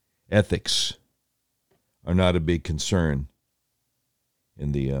ethics are not a big concern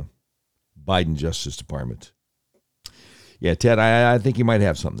in the Biden Justice Department. Yeah, Ted, I think you might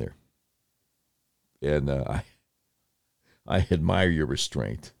have something there. And I admire your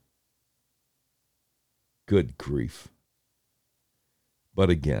restraint. Good grief. But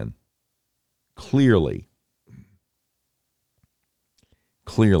again, clearly,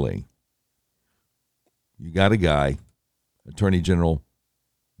 you got a guy, Attorney General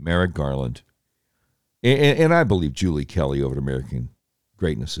Merrick Garland, and I believe Julie Kelly over at American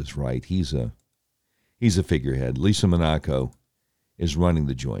Greatness is right. He's a figurehead. Lisa Monaco is running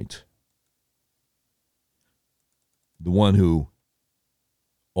the joint. The one who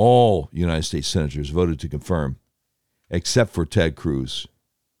all United States senators voted to confirm, except for Ted Cruz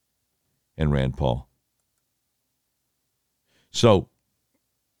and Rand Paul. So,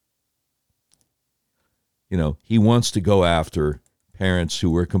 he wants to go after parents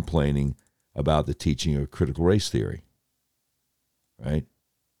who are complaining about the teaching of critical race theory, right?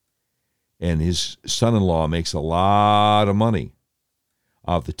 And his son-in-law makes a lot of money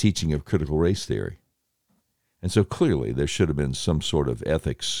off the teaching of critical race theory. And so clearly there should have been some sort of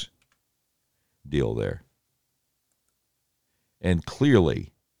ethics deal there. And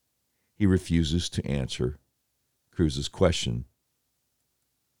clearly he refuses to answer Cruz's question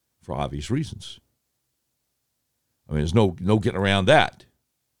for obvious reasons. I mean, there's no getting around that.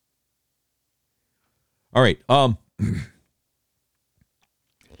 All right.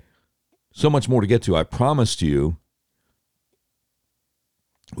 So much more to get to. I promised you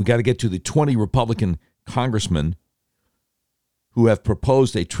we got to get to the 20 Republican congressmen who have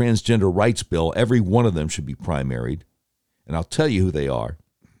proposed a transgender rights bill. Every one of them should be primaried. And I'll tell you who they are.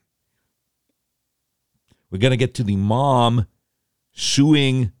 We're going to get to the mom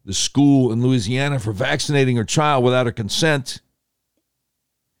suing the school in Louisiana for vaccinating her child without her consent.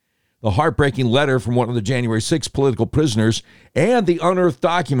 The heartbreaking letter from one of the January 6th political prisoners, and the unearthed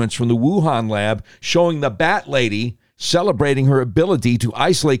documents from the Wuhan lab showing the Bat Lady celebrating her ability to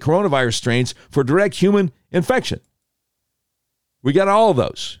isolate coronavirus strains for direct human infection. We got all of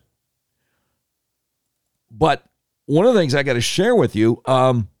those. But one of the things I got to share with you,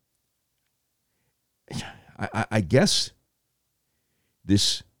 I guess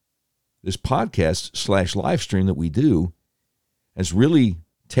this podcast / live stream that we do has really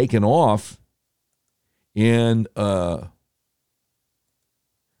taken off in a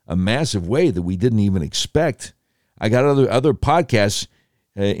massive way that we didn't even expect. I got other podcasts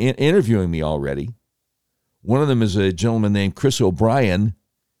interviewing me already. One of them is a gentleman named Chris O'Brien.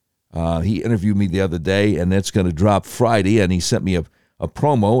 He interviewed me the other day, and that's going to drop Friday, and he sent me a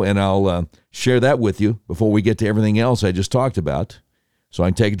promo, and I'll share that with you before we get to everything else I just talked about, so I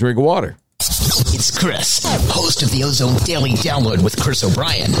can take a drink of water. It's Chris, host of the Ozone Daily Download with Chris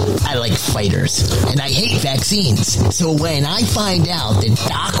O'Brien. I like fighters, and I hate vaccines. So when I find out that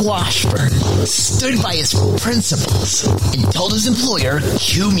Doc Washburn stood by his principles and told his employer,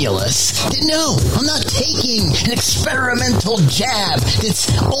 Cumulus, that no, I'm not taking an experimental jab that's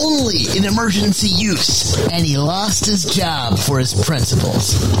only in emergency use, and he lost his job for his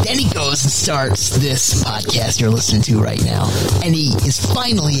principles. Then he goes and starts this podcast you're listening to right now, and he is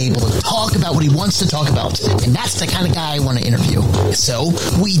finally able to talk about what he wants to talk about, and that's the kind of guy I want to interview. So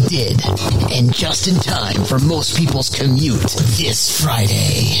we did, and just in time for most people's commute this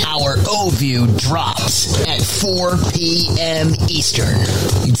Friday, our O-View drops at 4 p.m. Eastern.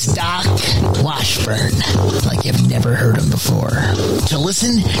 It's Doc Washburn, like you've never heard him before. To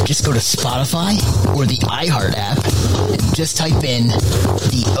listen, just go to Spotify or the iHeart app and just type in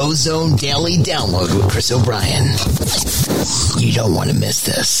the Ozone Daily Download with Chris O'Brien. You don't want to miss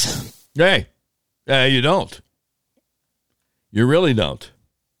this. Hey, you don't. You really don't.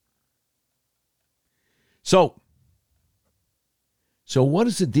 So what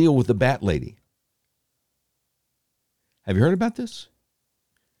is the deal with the Bat Lady? Have you heard about this?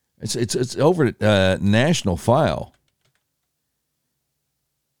 It's over at National File.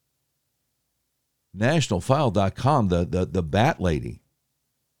 Nationalfile.com, the Bat Lady.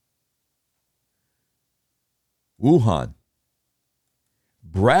 Wuhan.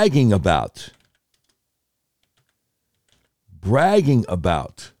 Bragging about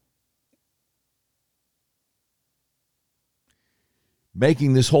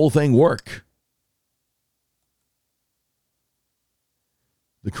making this whole thing work.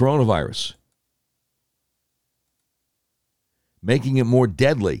 The coronavirus. Making it more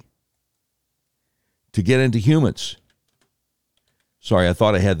deadly to get into humans. Sorry, I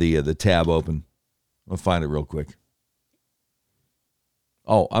thought I had the tab open. I'll find it real quick.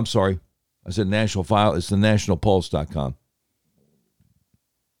 Oh, I'm sorry. I said national file. It's the nationalpulse.com.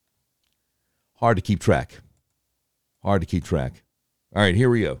 Hard to keep track. All right, here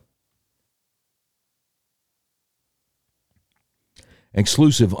we go.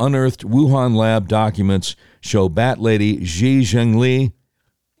 Exclusive unearthed Wuhan lab documents show bat lady Xi Zhengli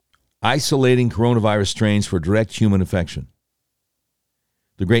isolating coronavirus strains for direct human infection.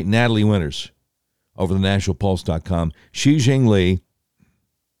 The great Natalie Winters over the nationalpulse.com. Xi Zhengli,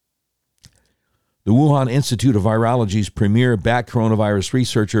 the Wuhan Institute of Virology's premier bat coronavirus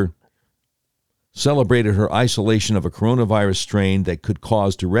researcher, celebrated her isolation of a coronavirus strain that could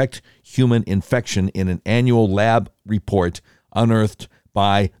cause direct human infection in an annual lab report unearthed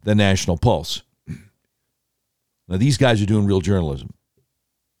by the National Pulse. Now, these guys are doing real journalism.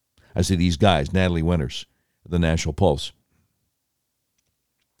 I say these guys, Natalie Winters, the National Pulse.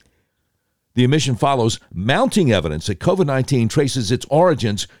 The admission follows mounting evidence that COVID-19 traces its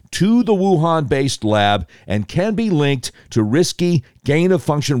origins to the Wuhan-based lab and can be linked to risky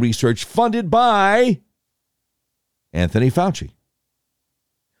gain-of-function research funded by Anthony Fauci,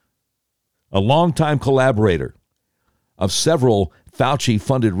 a longtime collaborator of several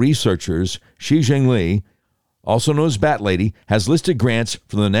Fauci-funded researchers. Xi Zhengli, also known as Bat Lady, has listed grants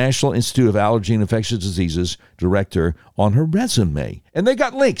from the National Institute of Allergy and Infectious Diseases director on her resume. And they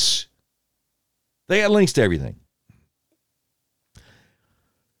got links. They got links to everything.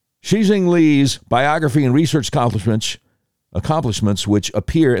 Xi Zhengli's biography and research accomplishments, which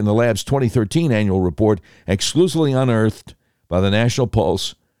appear in the lab's 2013 annual report, exclusively unearthed by the National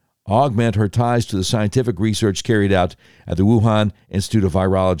Pulse, augment her ties to the scientific research carried out at the Wuhan Institute of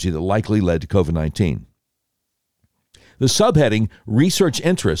Virology that likely led to COVID-19. The subheading, Research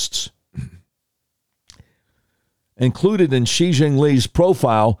Interests, included in Xi Zhengli's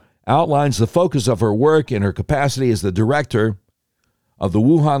profile, outlines the focus of her work and her capacity as the director of the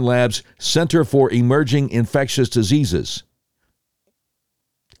Wuhan Lab's Center for Emerging Infectious Diseases.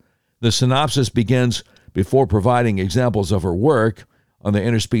 The synopsis begins before providing examples of her work on the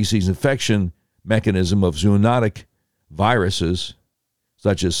interspecies infection mechanism of zoonotic viruses,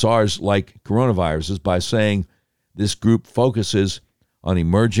 such as SARS-like coronaviruses, by saying this group focuses on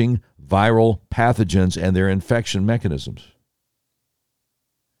emerging viral pathogens and their infection mechanisms.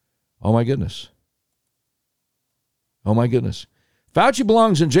 Oh, my goodness. Oh, my goodness. Fauci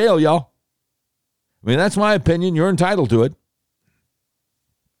belongs in jail, y'all. I mean, that's my opinion. You're entitled to it.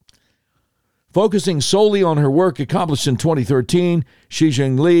 Focusing solely on her work accomplished in 2013, Xi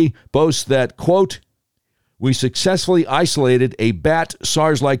Zhengli boasts that, quote, we successfully isolated a bat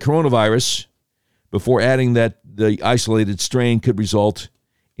SARS-like coronavirus, before adding that the isolated strain could result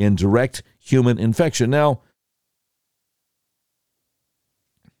in direct human infection. Now,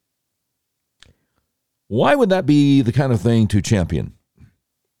 why would that be the kind of thing to champion?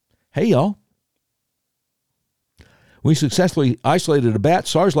 Hey, y'all. We successfully isolated a bat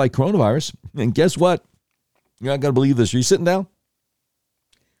SARS-like coronavirus, and guess what? You're not going to believe this. Are you sitting down?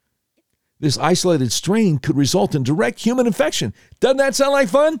 This isolated strain could result in direct human infection. Doesn't that sound like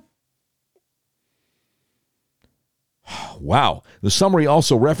fun? Wow. The summary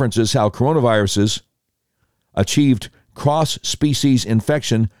also references how coronaviruses achieved cross-species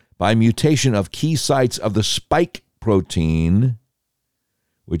infection by mutation of key sites of the spike protein,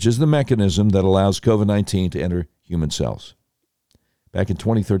 which is the mechanism that allows COVID-19 to enter human cells, back in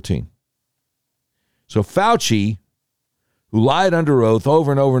 2013. So Fauci, who lied under oath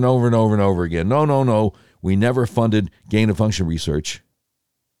over and over and over and over and over again, no, we never funded gain-of-function research.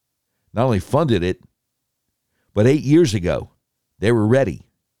 Not only funded it, but 8 years ago, they were ready.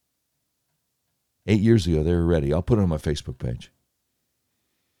 8 years ago, they were ready. I'll put it on my Facebook page.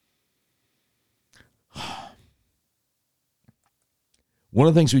 One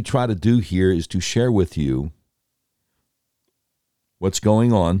of the things we try to do here is to share with you what's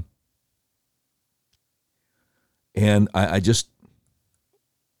going on. And I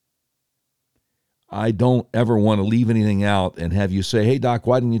don't ever want to leave anything out and have you say, hey, Doc,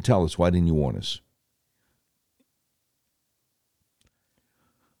 why didn't you tell us? Why didn't you warn us?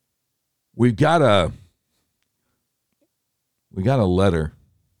 We got a letter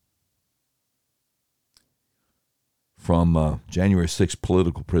from January 6th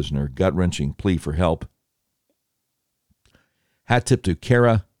political prisoner, gut-wrenching plea for help. Hat tip to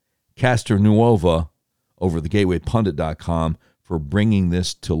Kara Castronuova over thegatewaypundit.com for bringing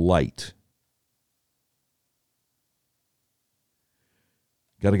this to light.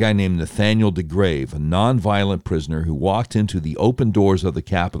 Got a guy named Nathaniel DeGrave, a nonviolent prisoner who walked into the open doors of the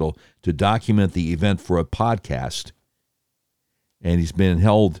Capitol to document the event for a podcast. And he's been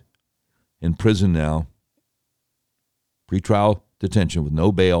held in prison now, pretrial detention with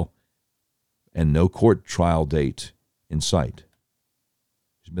no bail and no court trial date in sight.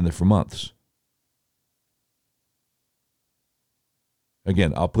 He's been there for months.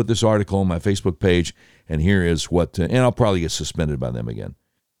 Again, I'll put this article on my Facebook page, and here is what, and I'll probably get suspended by them again.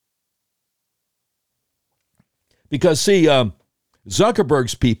 Because, see,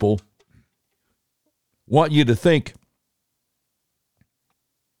 Zuckerberg's people want you to think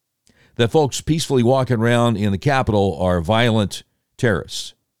that folks peacefully walking around in the Capitol are violent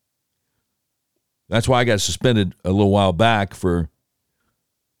terrorists. That's why I got suspended a little while back for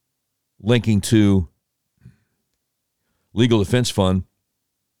linking to Legal Defense Fund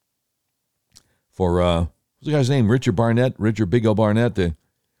for, what's the guy's name? Richard Big O Barnett, the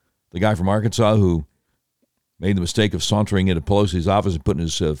guy from Arkansas who made the mistake of sauntering into Pelosi's office and putting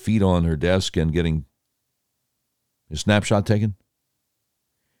his feet on her desk and getting his snapshot taken.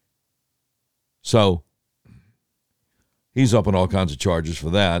 So he's up on all kinds of charges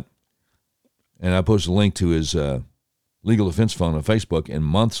for that. And I posted a link to his Legal Defense Fund on Facebook, and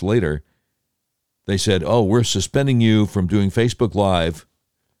months later, they said, oh, we're suspending you from doing Facebook Live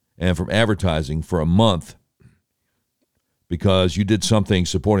and from advertising for a month because you did something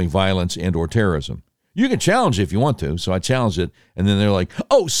supporting violence and or terrorism. You can challenge it if you want to. So I challenged it, and then they're like,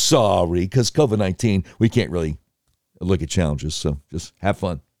 oh, sorry, because COVID-19, we can't really look at challenges, so just have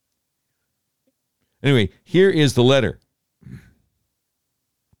fun. Anyway, here is the letter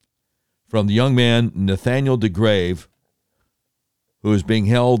from the young man, Nathaniel DeGrave, who is being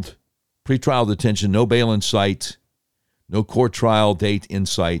held pretrial detention, no bail in sight, no court trial date in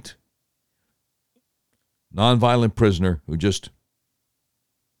sight, nonviolent prisoner who just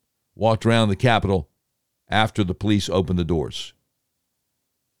walked around the Capitol after the police opened the doors.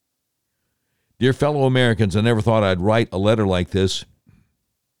 Dear fellow Americans, I never thought I'd write a letter like this.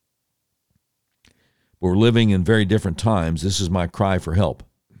 But we're living in very different times. This is my cry for help.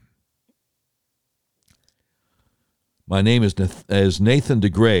 My name is Nathan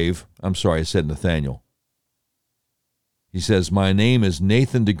DeGrave. I'm sorry, I said Nathaniel. He says, my name is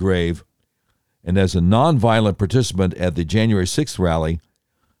Nathan DeGrave, and as a nonviolent participant at the January 6th rally,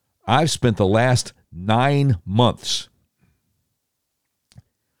 I've spent the last 9 months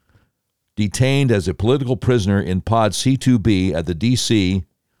detained as a political prisoner in Pod C2B at the D.C.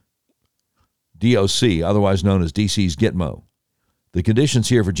 DOC, otherwise known as DC's Gitmo. The conditions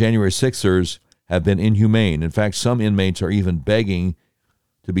here for January 6ers have been inhumane. In fact, some inmates are even begging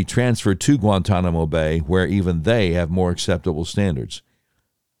to be transferred to Guantanamo Bay, where even they have more acceptable standards.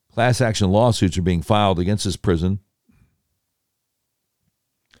 Class action lawsuits are being filed against this prison.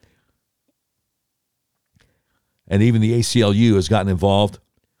 And even the ACLU has gotten involved.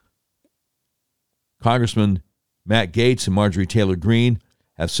 Congressman Matt Gaetz and Marjorie Taylor Greene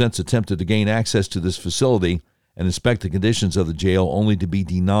have since attempted to gain access to this facility and inspect the conditions of the jail, only to be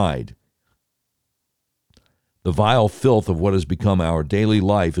denied. The vile filth of what has become our daily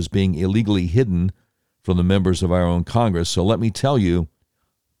life is being illegally hidden from the members of our own Congress. So let me tell you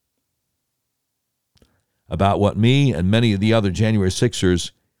about what me and many of the other January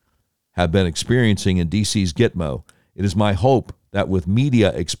 6ers have been experiencing in D.C.'s Gitmo. It is my hope that with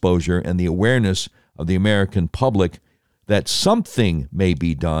media exposure and the awareness of the American public that something may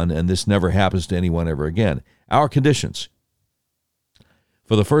be done and this never happens to anyone ever again. Our conditions.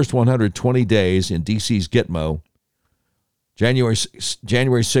 For the first 120 days in D.C.'s Gitmo, January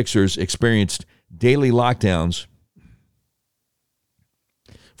 6ers experienced daily lockdowns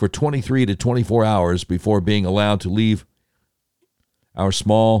for 23 to 24 hours before being allowed to leave our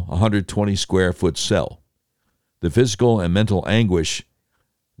small 120-square-foot cell. The physical and mental anguish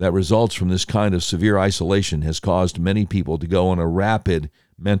that results from this kind of severe isolation has caused many people to go on a rapid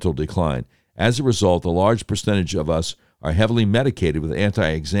mental decline. As a result, a large percentage of us are heavily medicated with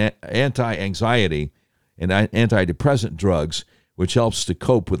anti-anxiety and antidepressant drugs, which helps to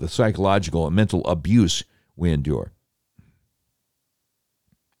cope with the psychological and mental abuse we endure.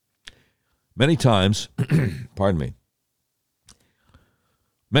 Many times,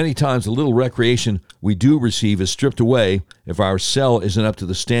 many times the little recreation we do receive is stripped away if our cell isn't up to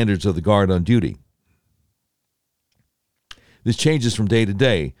the standards of the guard on duty. This changes from day to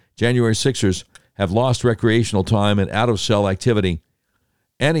day. January 6ers have lost recreational time and out-of-cell activity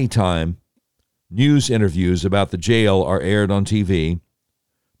anytime news interviews about the jail are aired on TV,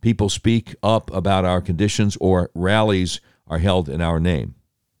 people speak up about our conditions, or rallies are held in our name.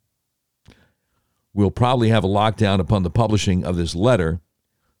 We'll probably have a lockdown upon the publishing of this letter,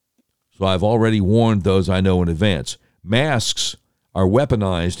 so I've already warned those I know in advance. Masks are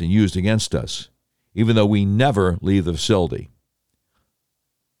weaponized and used against us, even though we never leave the facility.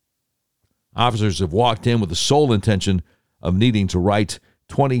 Officers have walked in with the sole intention of needing to write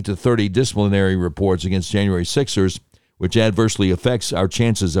 20 to 30 disciplinary reports against January 6ers, which adversely affects our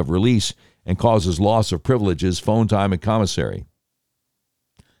chances of release and causes loss of privileges, phone time, and commissary.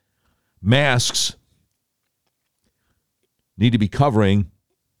 Masks need to be covering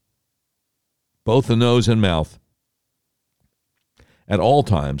both the nose and mouth at all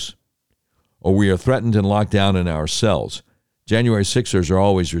times, or we are threatened and locked down in our cells. January 6ers are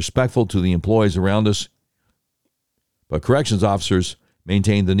always respectful to the employees around us, but corrections officers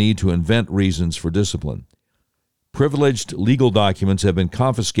maintain the need to invent reasons for discipline. Privileged legal documents have been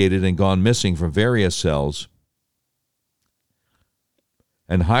confiscated and gone missing from various cells,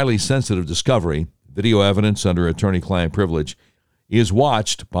 and highly sensitive discovery, video evidence under attorney-client privilege, is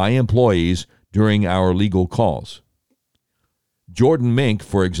watched by employees during our legal calls. Jordan Mink,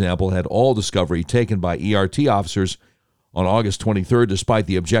 for example, had all discovery taken by ERT officers on August 23rd, despite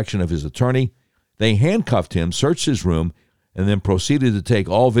the objection of his attorney. They handcuffed him, searched his room, and then proceeded to take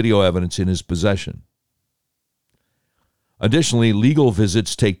all video evidence in his possession. Additionally, legal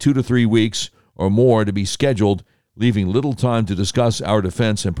visits take 2 to 3 weeks or more to be scheduled, leaving little time to discuss our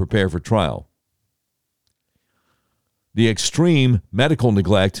defense and prepare for trial. The extreme medical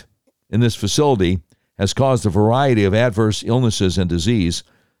neglect in this facility has caused a variety of adverse illnesses and disease.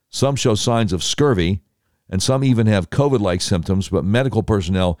 Some show signs of scurvy, and some even have COVID-like symptoms, but medical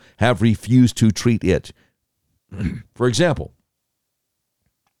personnel have refused to treat it. For example,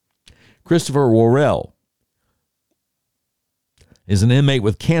 Christopher Worrell is an inmate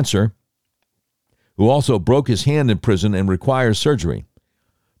with cancer who also broke his hand in prison and requires surgery.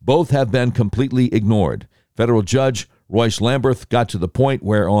 Both have been completely ignored. Federal Judge Royce Lamberth got to the point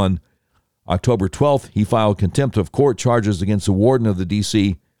where on October 12th, he filed contempt of court charges against the warden of the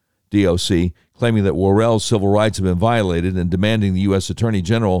D.C. DOC, claiming that Worrell's civil rights have been violated and demanding the U.S. Attorney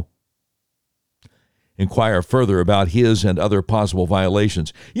General inquire further about his and other possible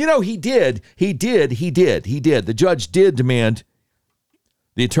violations. You know, he did. The judge did demand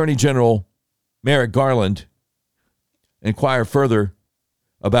the Attorney General, Merrick Garland, inquire further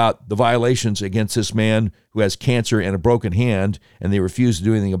about the violations against this man who has cancer and a broken hand, and they refused to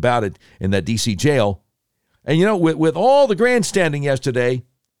do anything about it in that D.C. jail. And, you know, with all the grandstanding yesterday,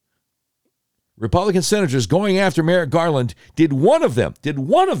 Republican senators going after Merrick Garland, did one of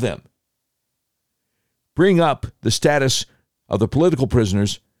them bring up the status of the political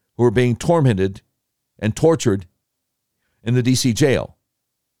prisoners who are being tormented and tortured in the D.C. jail?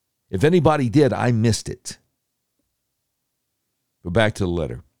 If anybody did, I missed it. But back to the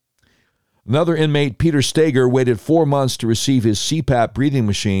letter. Another inmate, Peter Stager, waited 4 months to receive his CPAP breathing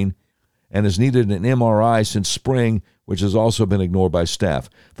machine and has needed an MRI since spring, which has also been ignored by staff.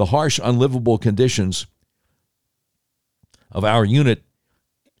 The harsh, unlivable conditions of our unit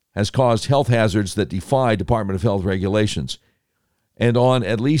has caused health hazards that defy Department of Health regulations. And on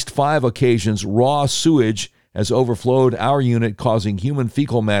at least 5 occasions, raw sewage has overflowed our unit, causing human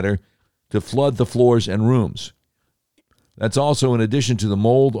fecal matter to flood the floors and rooms. That's also in addition to the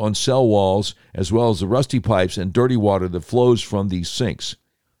mold on cell walls, as well as the rusty pipes and dirty water that flows from these sinks.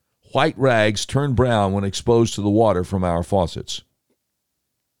 White rags turn brown when exposed to the water from our faucets.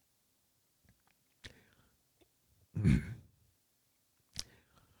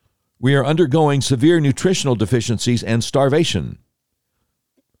 We are undergoing severe nutritional deficiencies and starvation.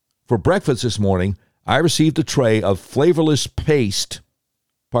 For breakfast this morning, I received a tray of flavorless paste,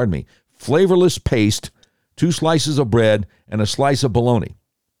 2 slices of bread, and a slice of bologna.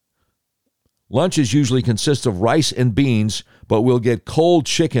 Lunches usually consist of rice and beans, but we'll get cold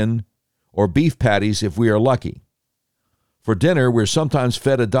chicken or beef patties if we are lucky. For dinner, we're sometimes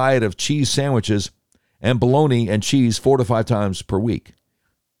fed a diet of cheese sandwiches and bologna and cheese 4 to 5 times per week.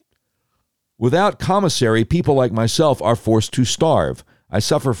 Without commissary, people like myself are forced to starve. I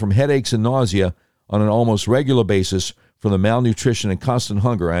suffer from headaches and nausea on an almost regular basis from the malnutrition and constant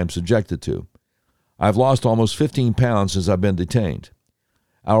hunger I am subjected to. I've lost almost 15 pounds since I've been detained.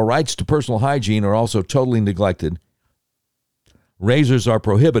 Our rights to personal hygiene are also totally neglected. Razors are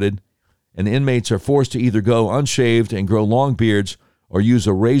prohibited, and inmates are forced to either go unshaved and grow long beards or use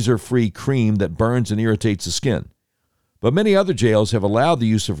a razor-free cream that burns and irritates the skin. But many other jails have allowed the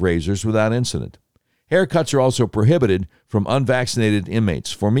use of razors without incident. Haircuts are also prohibited from unvaccinated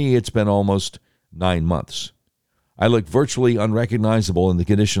inmates. For me, it's been almost 9 months. I look virtually unrecognizable in the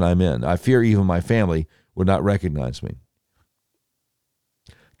condition I'm in. I fear even my family would not recognize me.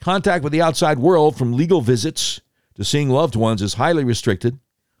 Contact with the outside world, from legal visits to seeing loved ones, is highly restricted.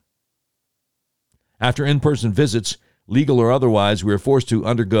 After in-person visits, legal or otherwise, we are forced to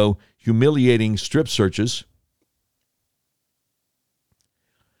undergo humiliating strip searches.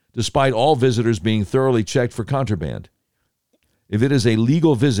 despite all visitors being thoroughly checked for contraband. If it is a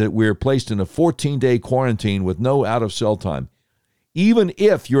legal visit, we are placed in a 14-day quarantine with no out-of-cell time, even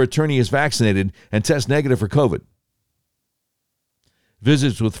if your attorney is vaccinated and tests negative for COVID.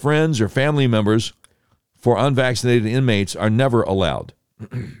 Visits with friends or family members for unvaccinated inmates are never allowed.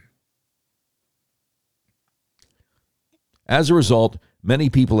 As a result, many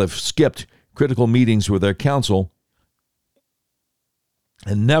people have skipped critical meetings with their counsel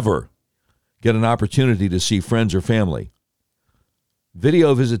and never get an opportunity to see friends or family.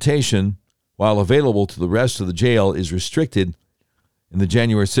 Video visitation, while available to the rest of the jail, is restricted in the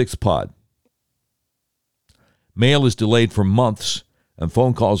January 6th pod. Mail is delayed for months, and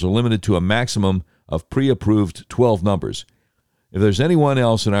phone calls are limited to a maximum of pre-approved 12 numbers. If there's anyone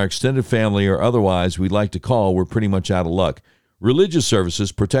else in our extended family or otherwise we'd like to call, we're pretty much out of luck. Religious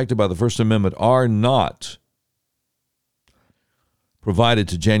services protected by the First Amendment are not provided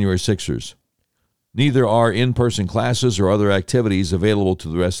to January 6ers. Neither are in-person classes or other activities available to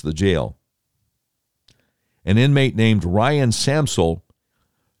the rest of the jail. An inmate named Ryan Samsel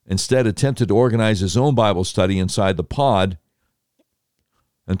instead attempted to organize his own Bible study inside the pod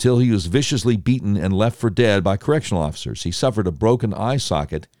until he was viciously beaten and left for dead by correctional officers. He suffered a broken eye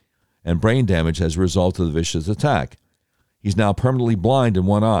socket and brain damage as a result of the vicious attack. He's now permanently blind in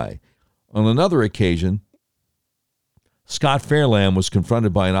one eye. On another occasion, Scott Fairlamb was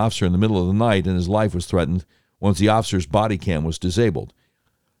confronted by an officer in the middle of the night and his life was threatened once the officer's body cam was disabled.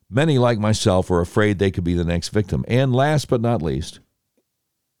 Many, like myself, were afraid they could be the next victim. And last but not least,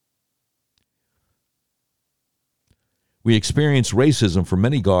 we experience racism from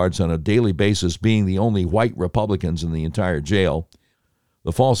many guards on a daily basis, being the only white Republicans in the entire jail.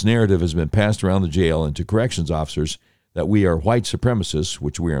 The false narrative has been passed around the jail and to corrections officers that we are white supremacists,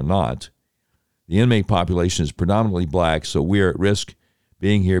 which we are not. The inmate population is predominantly black, so we are at risk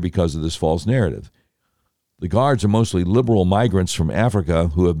being here because of this false narrative. The guards are mostly liberal migrants from Africa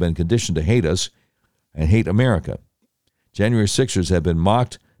who have been conditioned to hate us and hate America. January 6ers have been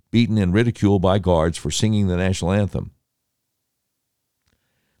mocked, beaten, and ridiculed by guards for singing the national anthem.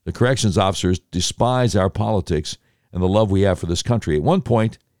 The corrections officers despise our politics and the love we have for this country. At one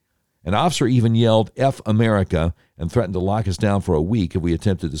point, an officer even yelled, "F America," and threatened to lock us down for a week if we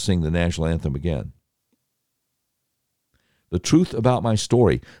attempted to sing the national anthem again. The truth about my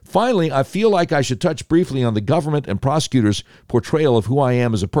story. Finally, I feel like I should touch briefly on the government and prosecutors' portrayal of who I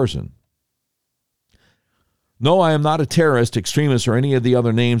am as a person. No, I am not a terrorist, extremist, or any of the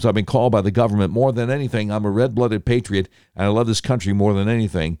other names I've been called by the government. More than anything, I'm a red-blooded patriot, and I love this country more than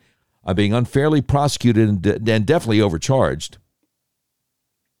anything. I'm being unfairly prosecuted and definitely overcharged.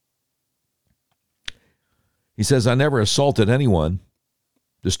 He says, I never assaulted anyone,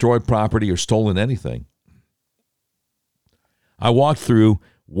 destroyed property, or stolen anything. I walked through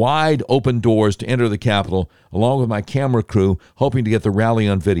wide open doors to enter the Capitol, along with my camera crew, hoping to get the rally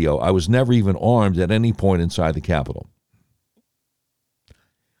on video. I was never even armed at any point inside the Capitol.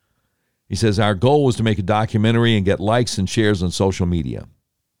 He says, our goal was to make a documentary and get likes and shares on social media.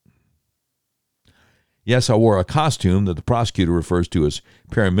 Yes, I wore a costume that the prosecutor refers to as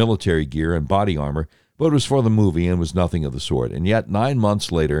paramilitary gear and body armor, but it was for the movie and was nothing of the sort. And yet, 9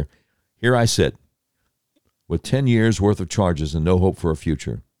 months later, here I sit, with 10 years' worth of charges and no hope for a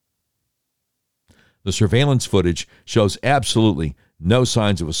future. The surveillance footage shows absolutely no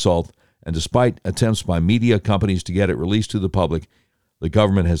signs of assault, and despite attempts by media companies to get it released to the public, the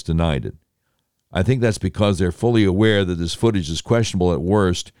government has denied it. I think that's because they're fully aware that this footage is questionable at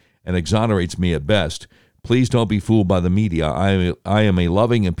worst and exonerates me at best. Please don't be fooled by the media. I am a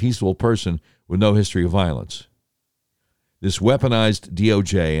loving and peaceful person with no history of violence. This weaponized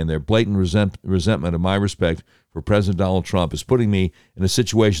DOJ and their blatant resentment of my respect for President Donald Trump is putting me in a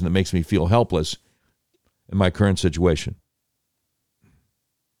situation that makes me feel helpless in my current situation.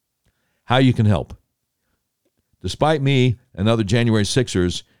 How you can help. Despite me and other January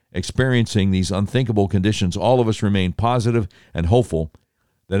 6ers experiencing these unthinkable conditions, all of us remain positive and hopeful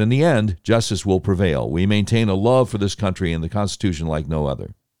that in the end, justice will prevail. We maintain a love for this country and the Constitution like no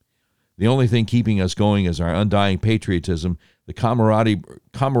other. The only thing keeping us going is our undying patriotism, the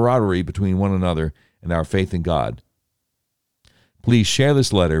camaraderie between one another, and our faith in God. Please share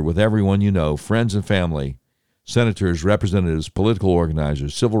this letter with everyone you know, friends and family, senators, representatives, political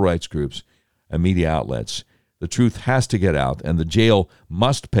organizers, civil rights groups, and media outlets. The truth has to get out, and the jail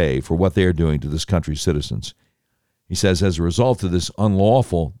must pay for what they are doing to this country's citizens. He says, as a result of this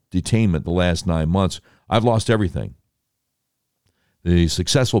unlawful detainment the last 9 months, I've lost everything. The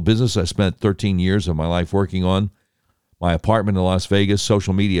successful business I spent 13 years of my life working on, my apartment in Las Vegas,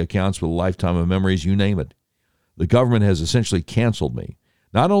 social media accounts with a lifetime of memories, you name it. The government has essentially canceled me.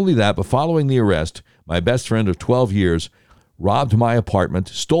 Not only that, but following the arrest, my best friend of 12 years robbed my apartment,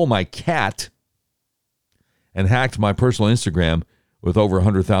 stole my cat, and hacked my personal Instagram with over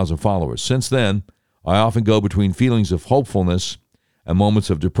 100,000 followers. Since then, I often go between feelings of hopefulness and moments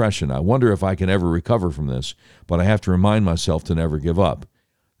of depression. I wonder if I can ever recover from this, but I have to remind myself to never give up.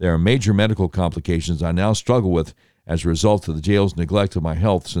 There are major medical complications I now struggle with as a result of the jail's neglect of my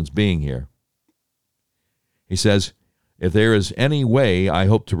health since being here. He says, if there is any way I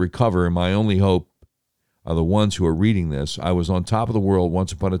hope to recover, my only hope are the ones who are reading this. I was on top of the world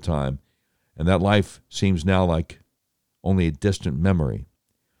once upon a time, and that life seems now like only a distant memory.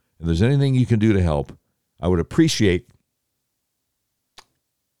 If there's anything you can do to help, I would appreciate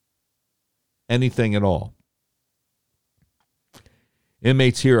anything at all.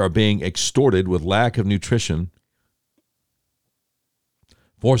 Inmates here are being extorted with lack of nutrition,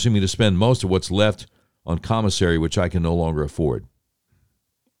 forcing me to spend most of what's left on commissary, which I can no longer afford.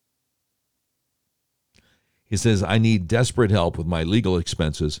 He says, I need desperate help with my legal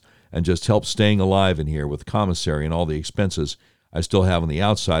expenses and just help staying alive in here with commissary and all the expenses I still have on the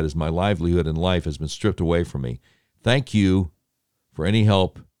outside as my livelihood and life has been stripped away from me. Thank you for any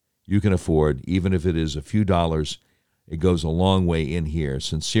help you can afford, even if it is a few dollars. It goes a long way in here.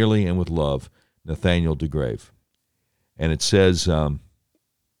 Sincerely and with love, Nathaniel DeGrave. And it says,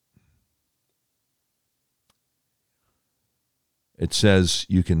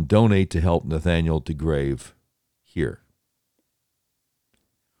 you can donate to help Nathaniel DeGrave here.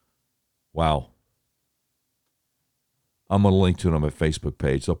 Wow. I'm going to link to it on my Facebook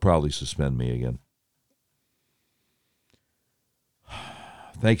page. They'll probably suspend me again.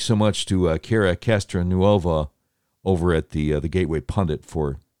 Thanks so much to Kara Castronuova over at the Gateway Pundit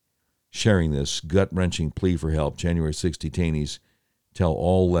for sharing this gut-wrenching plea for help. January 6 detainees tell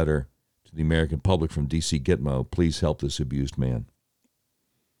all letter to the American public from D.C. Gitmo, please help this abused man.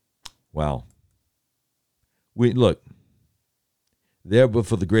 Wow. Look, there but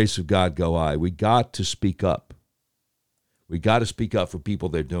for the grace of God go I. We got to speak up. We got to speak up for people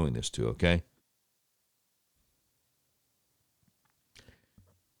they're doing this to, okay?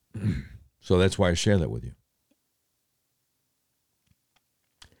 So that's why I share that with you.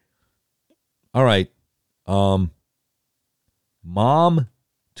 All right. Mom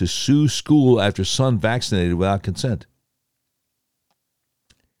to sue school after son vaccinated without consent.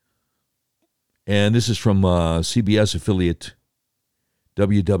 And this is from CBS affiliate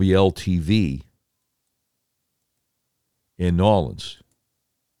WWL-TV in New Orleans.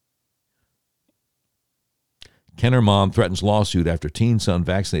 Kenner mom threatens lawsuit after teen son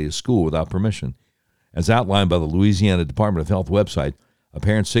vaccinated at school without permission. As outlined by the Louisiana Department of Health website, a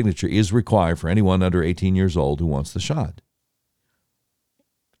parent's signature is required for anyone under 18 years old who wants the shot.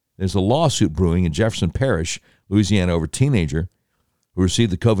 There's a lawsuit brewing in Jefferson Parish, Louisiana, over a teenager who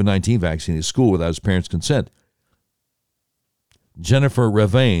received the COVID-19 vaccine at school without his parents' consent. Jennifer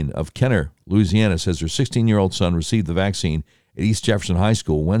Ravane of Kenner, Louisiana, says her 16-year-old son received the vaccine at East Jefferson High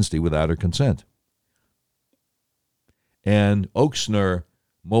School Wednesday without her consent. And Oaksner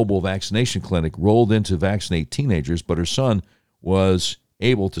Mobile Vaccination Clinic rolled in to vaccinate teenagers, but her son was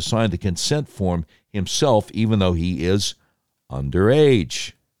able to sign the consent form himself, even though he is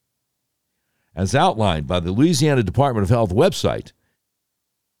underage. As outlined by the Louisiana Department of Health website,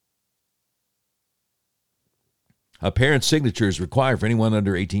 a parent's signature is required for anyone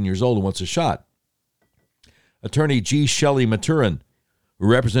under 18 years old who wants a shot. Attorney G. Shelley Maturin, who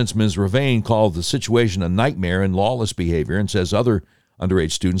represents Ms. Ravane, called the situation a nightmare and lawless behavior and says other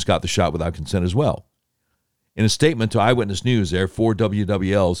underage students got the shot without consent as well. In a statement to Eyewitness News there for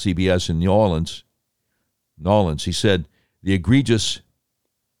WWL CBS in New Orleans, he said, the egregious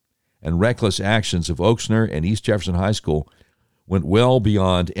and reckless actions of Oaksner and East Jefferson High School went well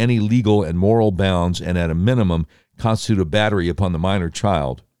beyond any legal and moral bounds and at a minimum constitute a battery upon the minor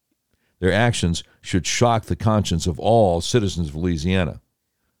child. Their actions should shock the conscience of all citizens of Louisiana.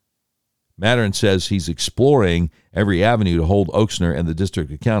 Maturin says he's exploring every avenue to hold Oaksner and the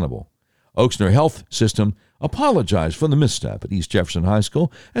district accountable. Oaksner Health System apologized for the misstep at East Jefferson High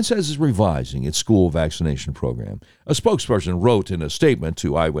School and says it's revising its school vaccination program. A spokesperson wrote in a statement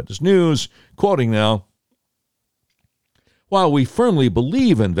to Eyewitness News, quoting now, while we firmly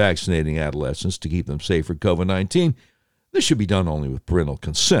believe in vaccinating adolescents to keep them safe for COVID-19, this should be done only with parental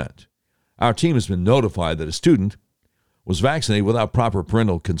consent. Our team has been notified that a student was vaccinated without proper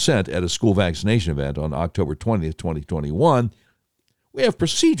parental consent at a school vaccination event on October 20th, 2021. We have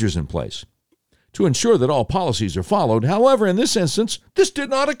procedures in place to ensure that all policies are followed. However, in this instance, this did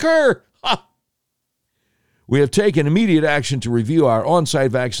not occur. Ha! We have taken immediate action to review our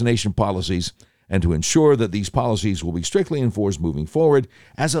on-site vaccination policies and to ensure that these policies will be strictly enforced moving forward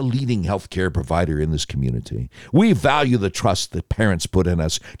as a leading healthcare provider in this community. We value the trust that parents put in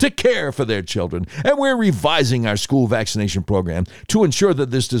us to care for their children, and we're revising our school vaccination program to ensure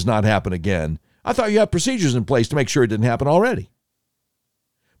that this does not happen again. I thought you had procedures in place to make sure it didn't happen already.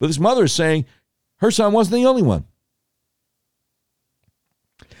 But this mother is saying her son wasn't the only one.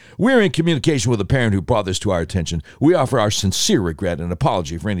 We're in communication with a parent who brought this to our attention. We offer our sincere regret and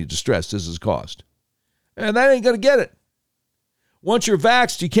apology for any distress this has caused. And that ain't going to get it. Once you're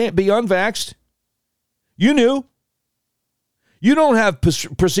vaxxed, you can't be unvaxxed. You knew. You don't have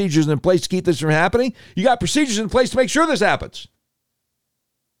procedures in place to keep this from happening. You got procedures in place to make sure this happens.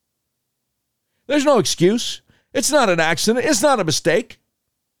 There's no excuse. It's not an accident. It's not a mistake.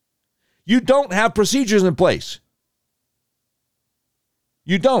 You don't have procedures in place.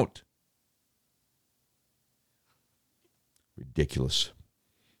 You don't. Ridiculous.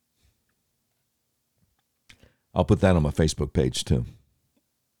 I'll put that on my Facebook page too.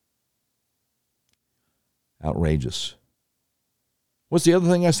 Outrageous. What's the other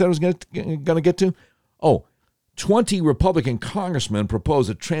thing I said I was going to get to? 20 Republican congressmen propose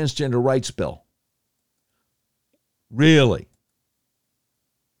a transgender rights bill. Really?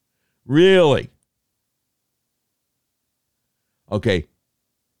 Really? Okay.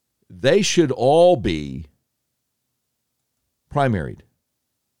 They should all be primaried.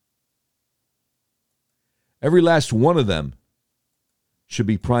 Every last one of them should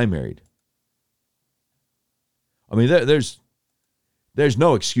be primaried. I mean, there's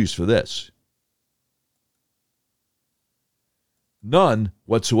no excuse for this. None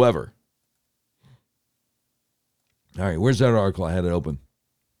whatsoever. All right, where's that article? I had it open.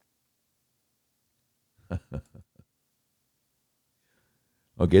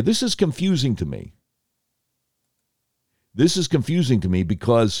 Okay, this is confusing to me. This is confusing to me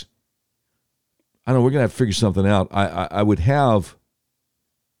because, I don't know, we're going to have to figure something out. I would have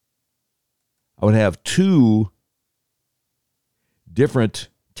two different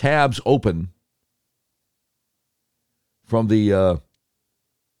tabs open from the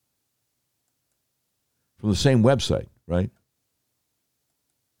same website, right?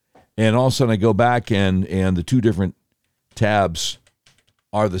 And all of a sudden I go back and the two different tabs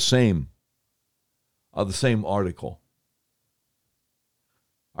are the same article.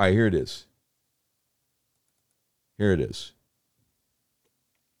 All right, here it is. Here it is.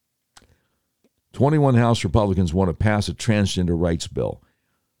 21 House Republicans want to pass a transgender rights bill.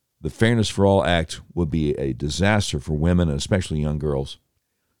 The Fairness for All Act would be a disaster for women, and especially young girls.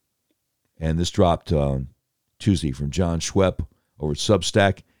 And this dropped Tuesday from John Schwepp over at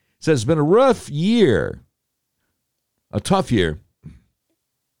Substack. It says it's been a rough year, a tough year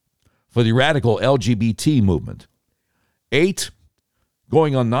for the radical LGBT movement. 8,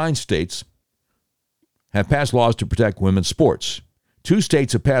 going on 9 states have passed laws to protect women's sports. 2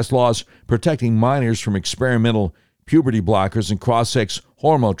 states have passed laws protecting minors from experimental puberty blockers and cross-sex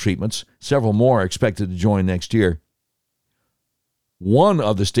hormone treatments. Several more are expected to join next year. One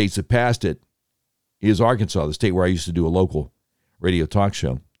of the states that passed it is Arkansas, the state where I used to do a local radio talk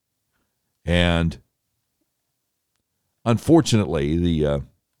show. And unfortunately,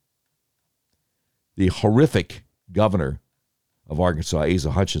 the horrific governor of Arkansas,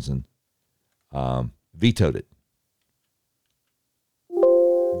 Asa Hutchinson, vetoed it.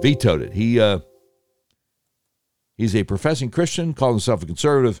 Vetoed it. He's a professing Christian, calls himself a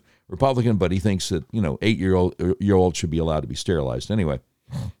conservative Republican, but he thinks that 8-year-old should be allowed to be sterilized. Anyway,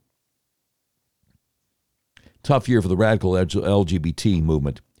 tough year for the radical LGBT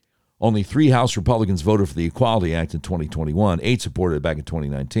movement. Only 3 House Republicans voted for the Equality Act in 2021. 8 supported it back in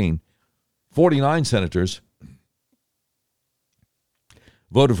 2019. 49 senators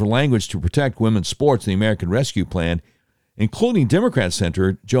voted for language to protect women's sports in the American Rescue Plan, including Democrat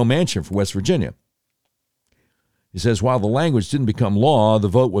Senator Joe Manchin from West Virginia. He says, while the language didn't become law, the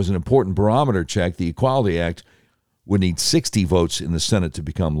vote was an important barometer check. The Equality Act would need 60 votes in the Senate to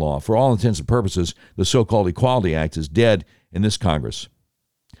become law. For all intents and purposes, the so-called Equality Act is dead in this Congress.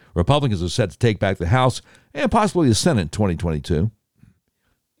 Republicans are set to take back the House and possibly the Senate in 2022.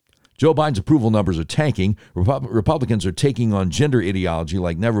 Joe Biden's approval numbers are tanking. Republicans are taking on gender ideology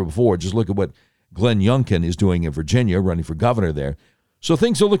like never before. Just look at what Glenn Youngkin is doing in Virginia, running for governor there. So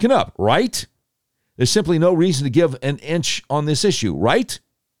things are looking up, right? There's simply no reason to give an inch on this issue, right?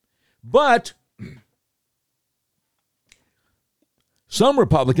 But some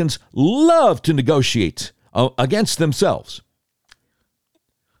Republicans love to negotiate against themselves.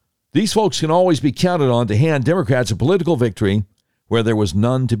 These folks can always be counted on to hand Democrats a political victory where there was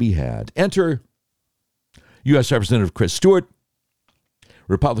none to be had. Enter U.S. Representative Chris Stewart,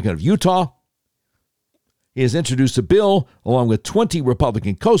 Republican of Utah, he has introduced a bill along with 20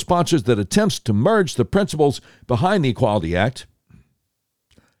 Republican co-sponsors that attempts to merge the principles behind the Equality Act,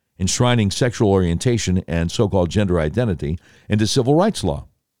 enshrining sexual orientation and so-called gender identity into civil rights law,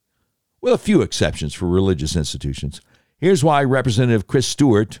 with a few exceptions for religious institutions. Here's why Representative Chris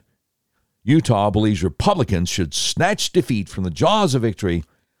Stewart, Utah, believes Republicans should snatch defeat from the jaws of victory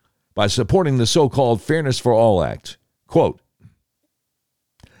by supporting the so-called Fairness for All Act. Quote,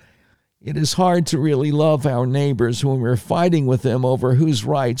 "It is hard to really love our neighbors when we're fighting with them over whose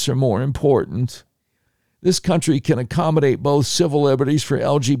rights are more important. This country can accommodate both civil liberties for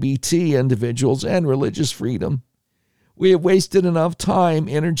LGBT individuals and religious freedom. We have wasted enough time,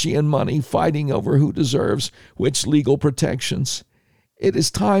 energy, and money fighting over who deserves which legal protections. It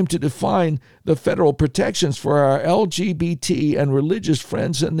is time to define the federal protections for our LGBT and religious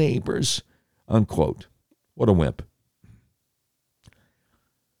friends and neighbors." Unquote. What a wimp.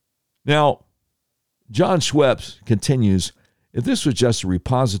 Now, John Schweppes continues, "If this was just a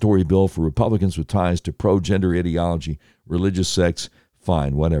repository bill for Republicans with ties to pro-gender ideology, religious sects,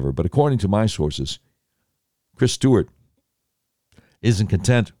 fine, whatever. But according to my sources, Chris Stewart isn't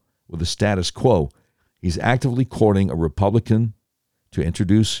content with the status quo. He's actively courting a Republican to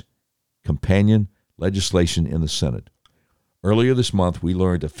introduce companion legislation in the Senate. Earlier this month, we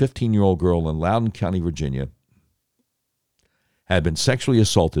learned a 15-year-old girl in Loudoun County, Virginia, had been sexually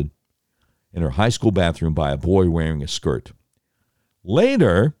assaulted in her high school bathroom by a boy wearing a skirt.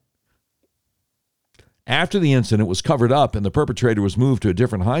 Later, after the incident was covered up and the perpetrator was moved to a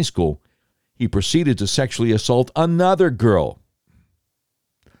different high school, he proceeded to sexually assault another girl.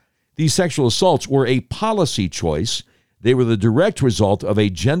 These sexual assaults were a policy choice. They were the direct result of a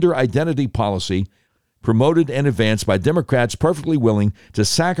gender identity policy promoted and advanced by Democrats perfectly willing to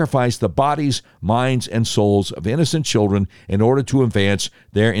sacrifice the bodies, minds, and souls of innocent children in order to advance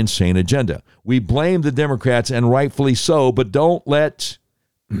their insane agenda. We blame the Democrats, and rightfully so, but don't let,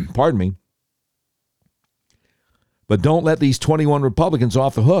 but don't let these 21 Republicans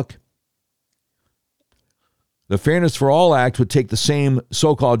off the hook. The Fairness for All Act would take the same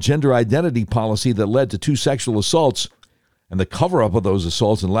so-called gender identity policy that led to 2 sexual assaults and the cover-up of those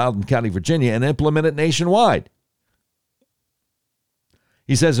assaults in Loudoun County, Virginia, and implement it nationwide.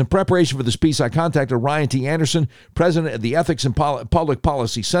 He says, in preparation for this piece, I contacted Ryan T. Anderson, president of the Ethics and Public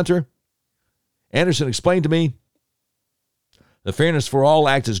Policy Center. Anderson explained to me, the Fairness for All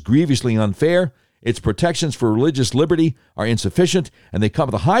Act is grievously unfair. Its protections for religious liberty are insufficient, and they come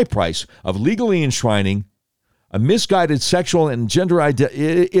at the high price of legally enshrining a misguided sexual and gender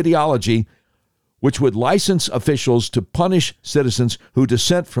ideology which would license officials to punish citizens who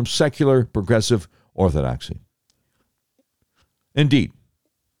dissent from secular progressive orthodoxy. Indeed,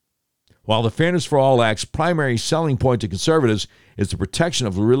 while the Fairness for All Act's primary selling point to conservatives is the protection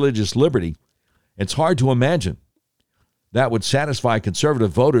of religious liberty, it's hard to imagine that would satisfy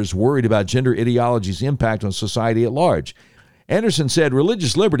conservative voters worried about gender ideology's impact on society at large. Anderson said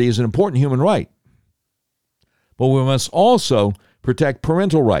religious liberty is an important human right, but we must also protect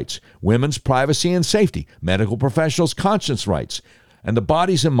parental rights, women's privacy and safety, medical professionals' conscience rights, and the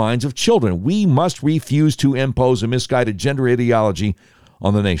bodies and minds of children. We must refuse to impose a misguided gender ideology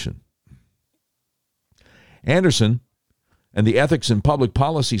on the nation. Anderson and the Ethics and Public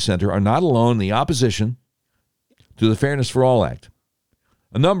Policy Center are not alone in the opposition to the Fairness for All Act.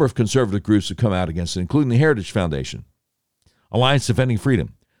 A number of conservative groups have come out against it, including the Heritage Foundation, Alliance Defending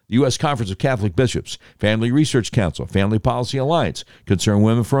Freedom, the U.S. Conference of Catholic Bishops, Family Research Council, Family Policy Alliance, Concerned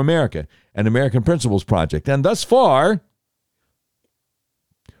Women for America, and American Principles Project. And thus far,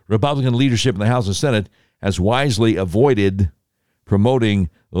 Republican leadership in the House and Senate has wisely avoided promoting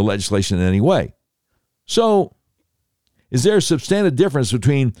the legislation in any way. So, is there a substantive difference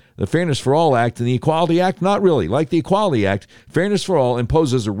between the Fairness for All Act and the Equality Act? Not really. Like the Equality Act, Fairness for All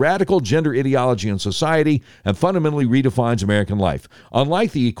imposes a radical gender ideology in society and fundamentally redefines American life.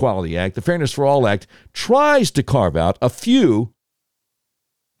 Unlike the Equality Act, the Fairness for All Act tries to carve out a few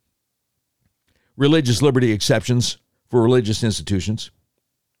religious liberty exceptions for religious institutions.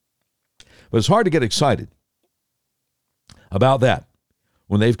 But it's hard to get excited about that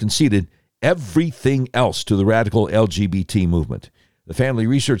when they've conceded everything else to the radical LGBT movement. The Family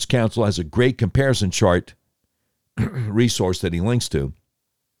Research Council has a great comparison chart resource that he links to.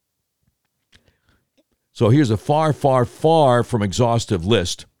 So here's a far, far, far from exhaustive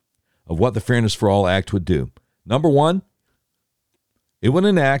list of what the Fairness for All Act would do. Number one, it would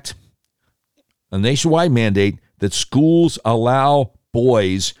enact a nationwide mandate that schools allow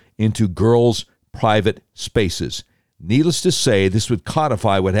boys into girls' private spaces. Needless to say, this would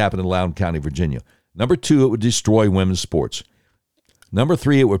codify what happened in Loudoun County, Virginia. Number two, it would destroy women's sports. Number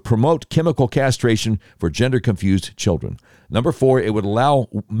 3, it would promote chemical castration for gender-confused children. Number 4, it would allow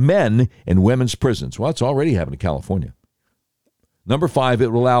men in women's prisons. Well, it's already happening in California. Number 5,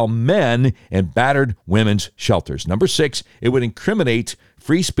 it would allow men in battered women's shelters. Number 6, it would incriminate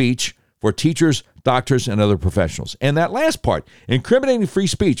free speech for teachers, doctors, and other professionals. And that last part, incriminating free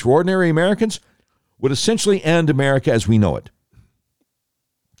speech for ordinary Americans, would essentially end America as we know it.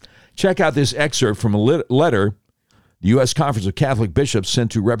 Check out this excerpt from a letter the U.S. Conference of Catholic Bishops sent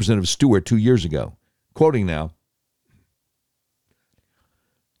to Representative Stewart 2 years ago. Quoting now,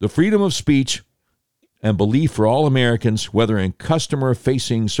 "The freedom of speech and belief for all Americans, whether in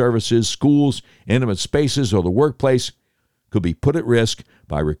customer-facing services, schools, intimate spaces, or the workplace, could be put at risk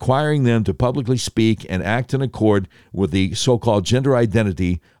by requiring them to publicly speak and act in accord with the so-called gender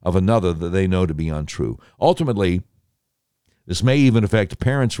identity of another that they know to be untrue. Ultimately, this may even affect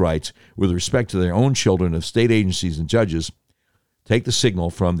parents' rights with respect to their own children if state agencies and judges take the signal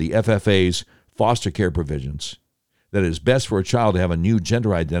from the FFA's foster care provisions that it is best for a child to have a new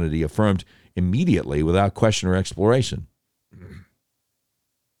gender identity affirmed immediately without question or exploration.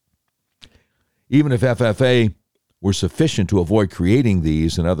 Even if FFA were sufficient to avoid creating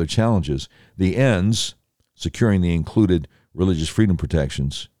these and other challenges, the ends, securing the included religious freedom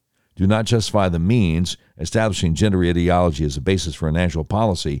protections, do not justify the means, establishing gender ideology as a basis for a national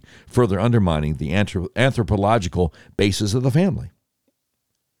policy, further undermining the anthropological basis of the family."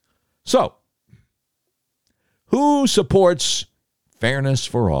 So, who supports fairness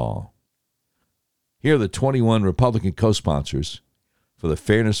for all? Here are the 21 Republican co-sponsors for the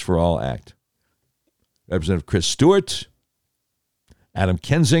Fairness for All Act. Representative Chris Stewart, Adam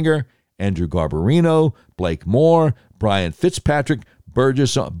Kinzinger, Andrew Garbarino, Blake Moore, Brian Fitzpatrick,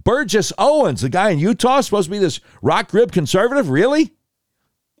 Burgess Owens, the guy in Utah, supposed to be this rock-ribbed conservative, really?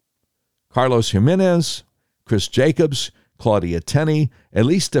 Carlos Jimenez, Chris Jacobs, Claudia Tenney,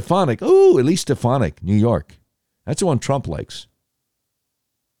 Elise Stefanik. Ooh, Elise Stefanik, New York. That's the one Trump likes.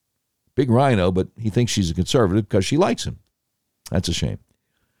 Big rhino, but he thinks she's a conservative because she likes him. That's a shame.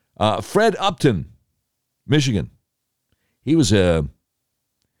 Fred Upton, Michigan. He was the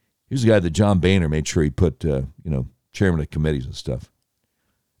guy that John Boehner made sure he put, chairman of committees and stuff.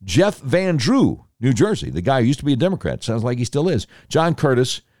 Jeff Van Drew, New Jersey, the guy who used to be a Democrat. Sounds like he still is. John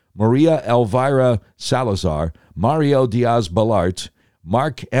Curtis, Maria Elvira Salazar, Mario Diaz-Balart,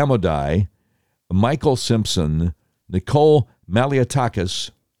 Mark Amodai, Michael Simpson, Nicole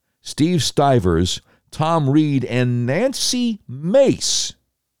Maliatakis, Steve Stivers, Tom Reed, and Nancy Mace.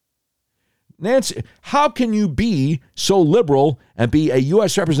 Nancy, how can you be so liberal and be a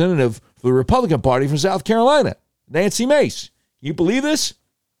U.S. representative for the Republican Party from South Carolina? Nancy Mace. Can you believe this?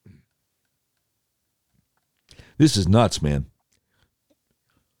 This is nuts, man.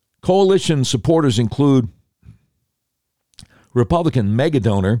 Coalition supporters include Republican mega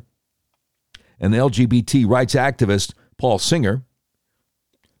donor and LGBT rights activist Paul Singer,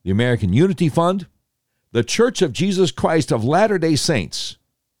 the American Unity Fund, the Church of Jesus Christ of Latter-day Saints.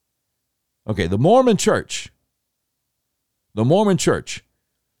 Okay, the Mormon Church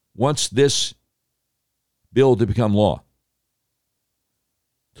wants this bill to become law,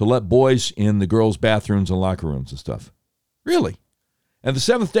 to let boys in the girls' bathrooms and locker rooms and stuff. Really? And the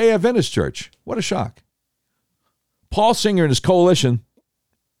Seventh-day Adventist Church. What a shock. Paul Singer and his coalition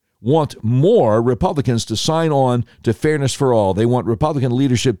want more Republicans to sign on to Fairness for All. They want Republican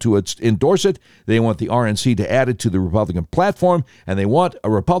leadership to endorse it. They want the RNC to add it to the Republican platform. And they want a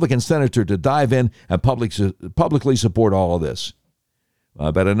Republican senator to dive in and publicly support all of this.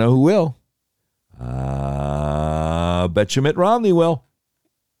 I bet I know who will. I bet you Mitt Romney will.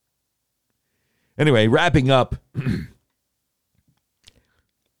 Anyway, wrapping up.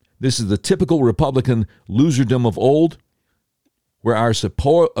 This is the typical Republican loserdom of old, where our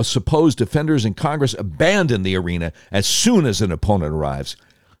supposed defenders in Congress abandon the arena as soon as an opponent arrives.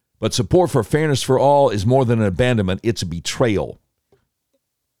 But support for Fairness for All is more than an abandonment, it's a betrayal.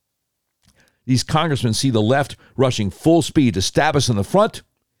 These congressmen see the left rushing full speed to stab us in the front,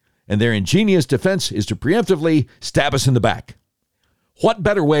 and their ingenious defense is to preemptively stab us in the back. What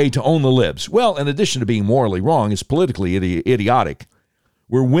better way to own the libs? Well, in addition to being morally wrong, it's politically idiotic.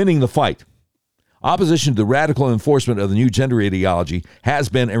 We're winning the fight. Opposition to the radical enforcement of the new gender ideology has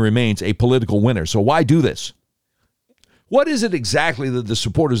been and remains a political winner. So why do this? What is it exactly that the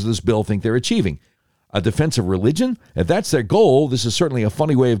supporters of this bill think they're achieving? A defense of religion? If that's their goal, this is certainly a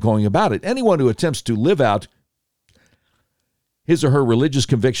funny way of going about it. Anyone who attempts to live out his or her religious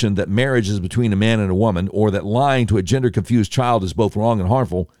conviction that marriage is between a man and a woman, or that lying to a gender-confused child is both wrong and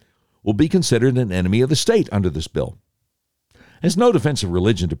harmful, will be considered an enemy of the state under this bill. It's no defense of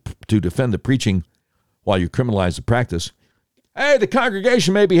religion to defend the preaching while you criminalize the practice. Hey, the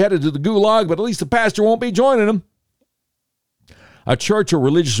congregation may be headed to the gulag, but at least the pastor won't be joining them. A church or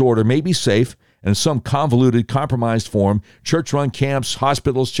religious order may be safe, and in some convoluted, compromised form, church-run camps,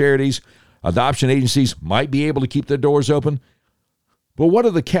 hospitals, charities, adoption agencies might be able to keep their doors open. But what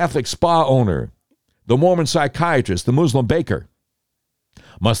of the Catholic spa owner, the Mormon psychiatrist, the Muslim baker?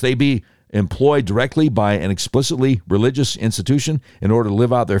 Must they be employed directly by an explicitly religious institution in order to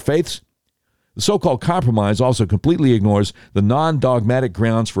live out their faiths? The so-called compromise also completely ignores the non-dogmatic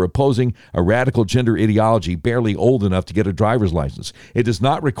grounds for opposing a radical gender ideology barely old enough to get a driver's license. It does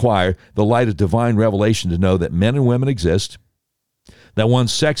not require the light of divine revelation to know that men and women exist, that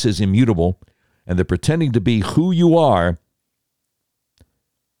one's sex is immutable, and that pretending to be who you are,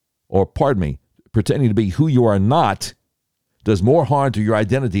 pretending to be who you are not, does more harm to your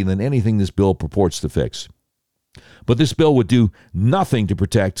identity than anything this bill purports to fix. But this bill would do nothing to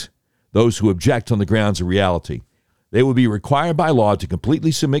protect those who object on the grounds of reality. They would be required by law to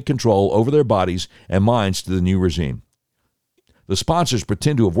completely submit control over their bodies and minds to the new regime. The sponsors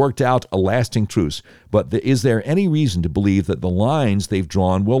pretend to have worked out a lasting truce, but is there any reason to believe that the lines they've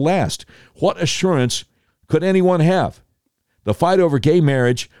drawn will last? What assurance could anyone have? The fight over gay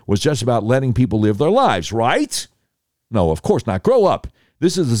marriage was just about letting people live their lives, right? No, of course not. Grow up.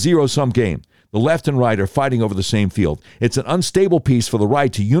 This is a zero-sum game. The left and right are fighting over the same field. It's an unstable peace for the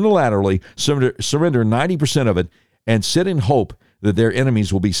right to unilaterally surrender 90% of it and sit in hope that their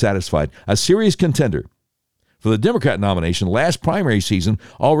enemies will be satisfied. A serious contender for the Democrat nomination last primary season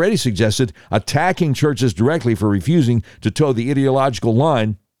already suggested attacking churches directly for refusing to toe the ideological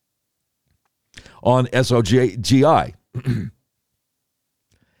line on SOGI.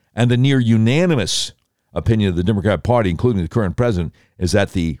 And the near unanimous opinion of the Democrat Party, including the current president, is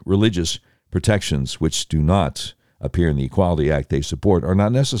that the religious protections which do not appear in the Equality Act they support are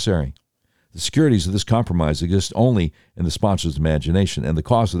not necessary. The securities of this compromise exist only in the sponsors' imagination, and the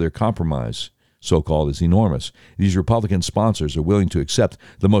cost of their compromise, so-called, is enormous. These Republican sponsors are willing to accept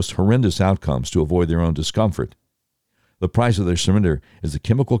the most horrendous outcomes to avoid their own discomfort. The price of their surrender is the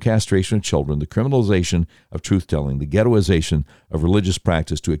chemical castration of children, the criminalization of truth-telling, the ghettoization of religious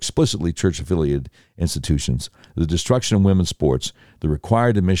practice to explicitly church-affiliated institutions, the destruction of women's sports, the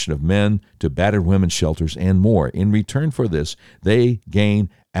required admission of men to battered women's shelters, and more. In return for this, they gain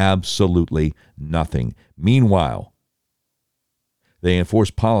absolutely nothing. Meanwhile, they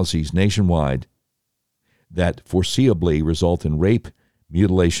enforce policies nationwide that foreseeably result in rape,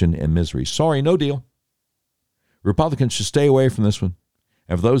 mutilation, and misery. Sorry, no deal. Republicans should stay away from this one.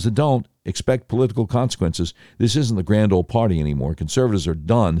 And for those that don't, expect political consequences. This isn't the grand old party anymore. Conservatives are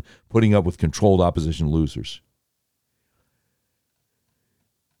done putting up with controlled opposition losers.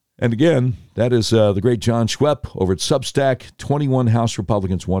 And again, that is the great John Schwepp over at Substack. 21 House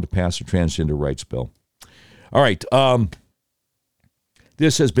Republicans want to pass a transgender rights bill. All right.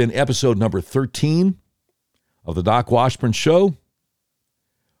 This has been episode number 13 of the Doc Washburn Show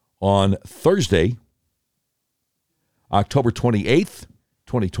on Thursday, October 28th,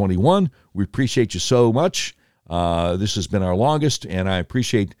 2021. We appreciate you so much. This has been our longest, and I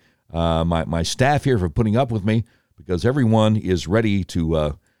appreciate my staff here for putting up with me, because everyone is ready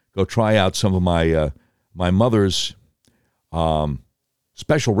to go try out some of my mother's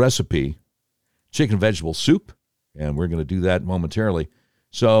special recipe, chicken and vegetable soup, and we're going to do that momentarily.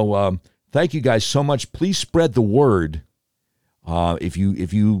 So thank you guys so much. Please spread the word. If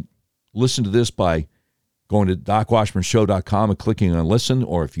you listen to this by going to DocWashburnShow.com and clicking on listen,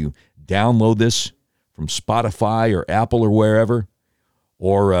 or if you download this from Spotify or Apple or wherever,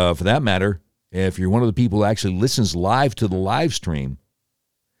 or for that matter, if you're one of the people who actually listens live to the live stream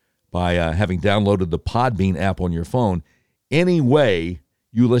by having downloaded the Podbean app on your phone, any way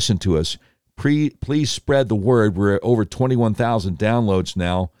you listen to us, please spread the word. We're at over 21,000 downloads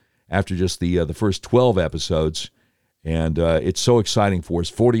now after just the first 12 episodes, and it's so exciting for us.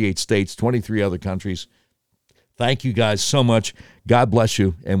 48 states, 23 other countries. Thank you guys so much. God bless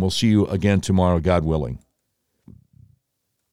you, and we'll see you again tomorrow, God willing.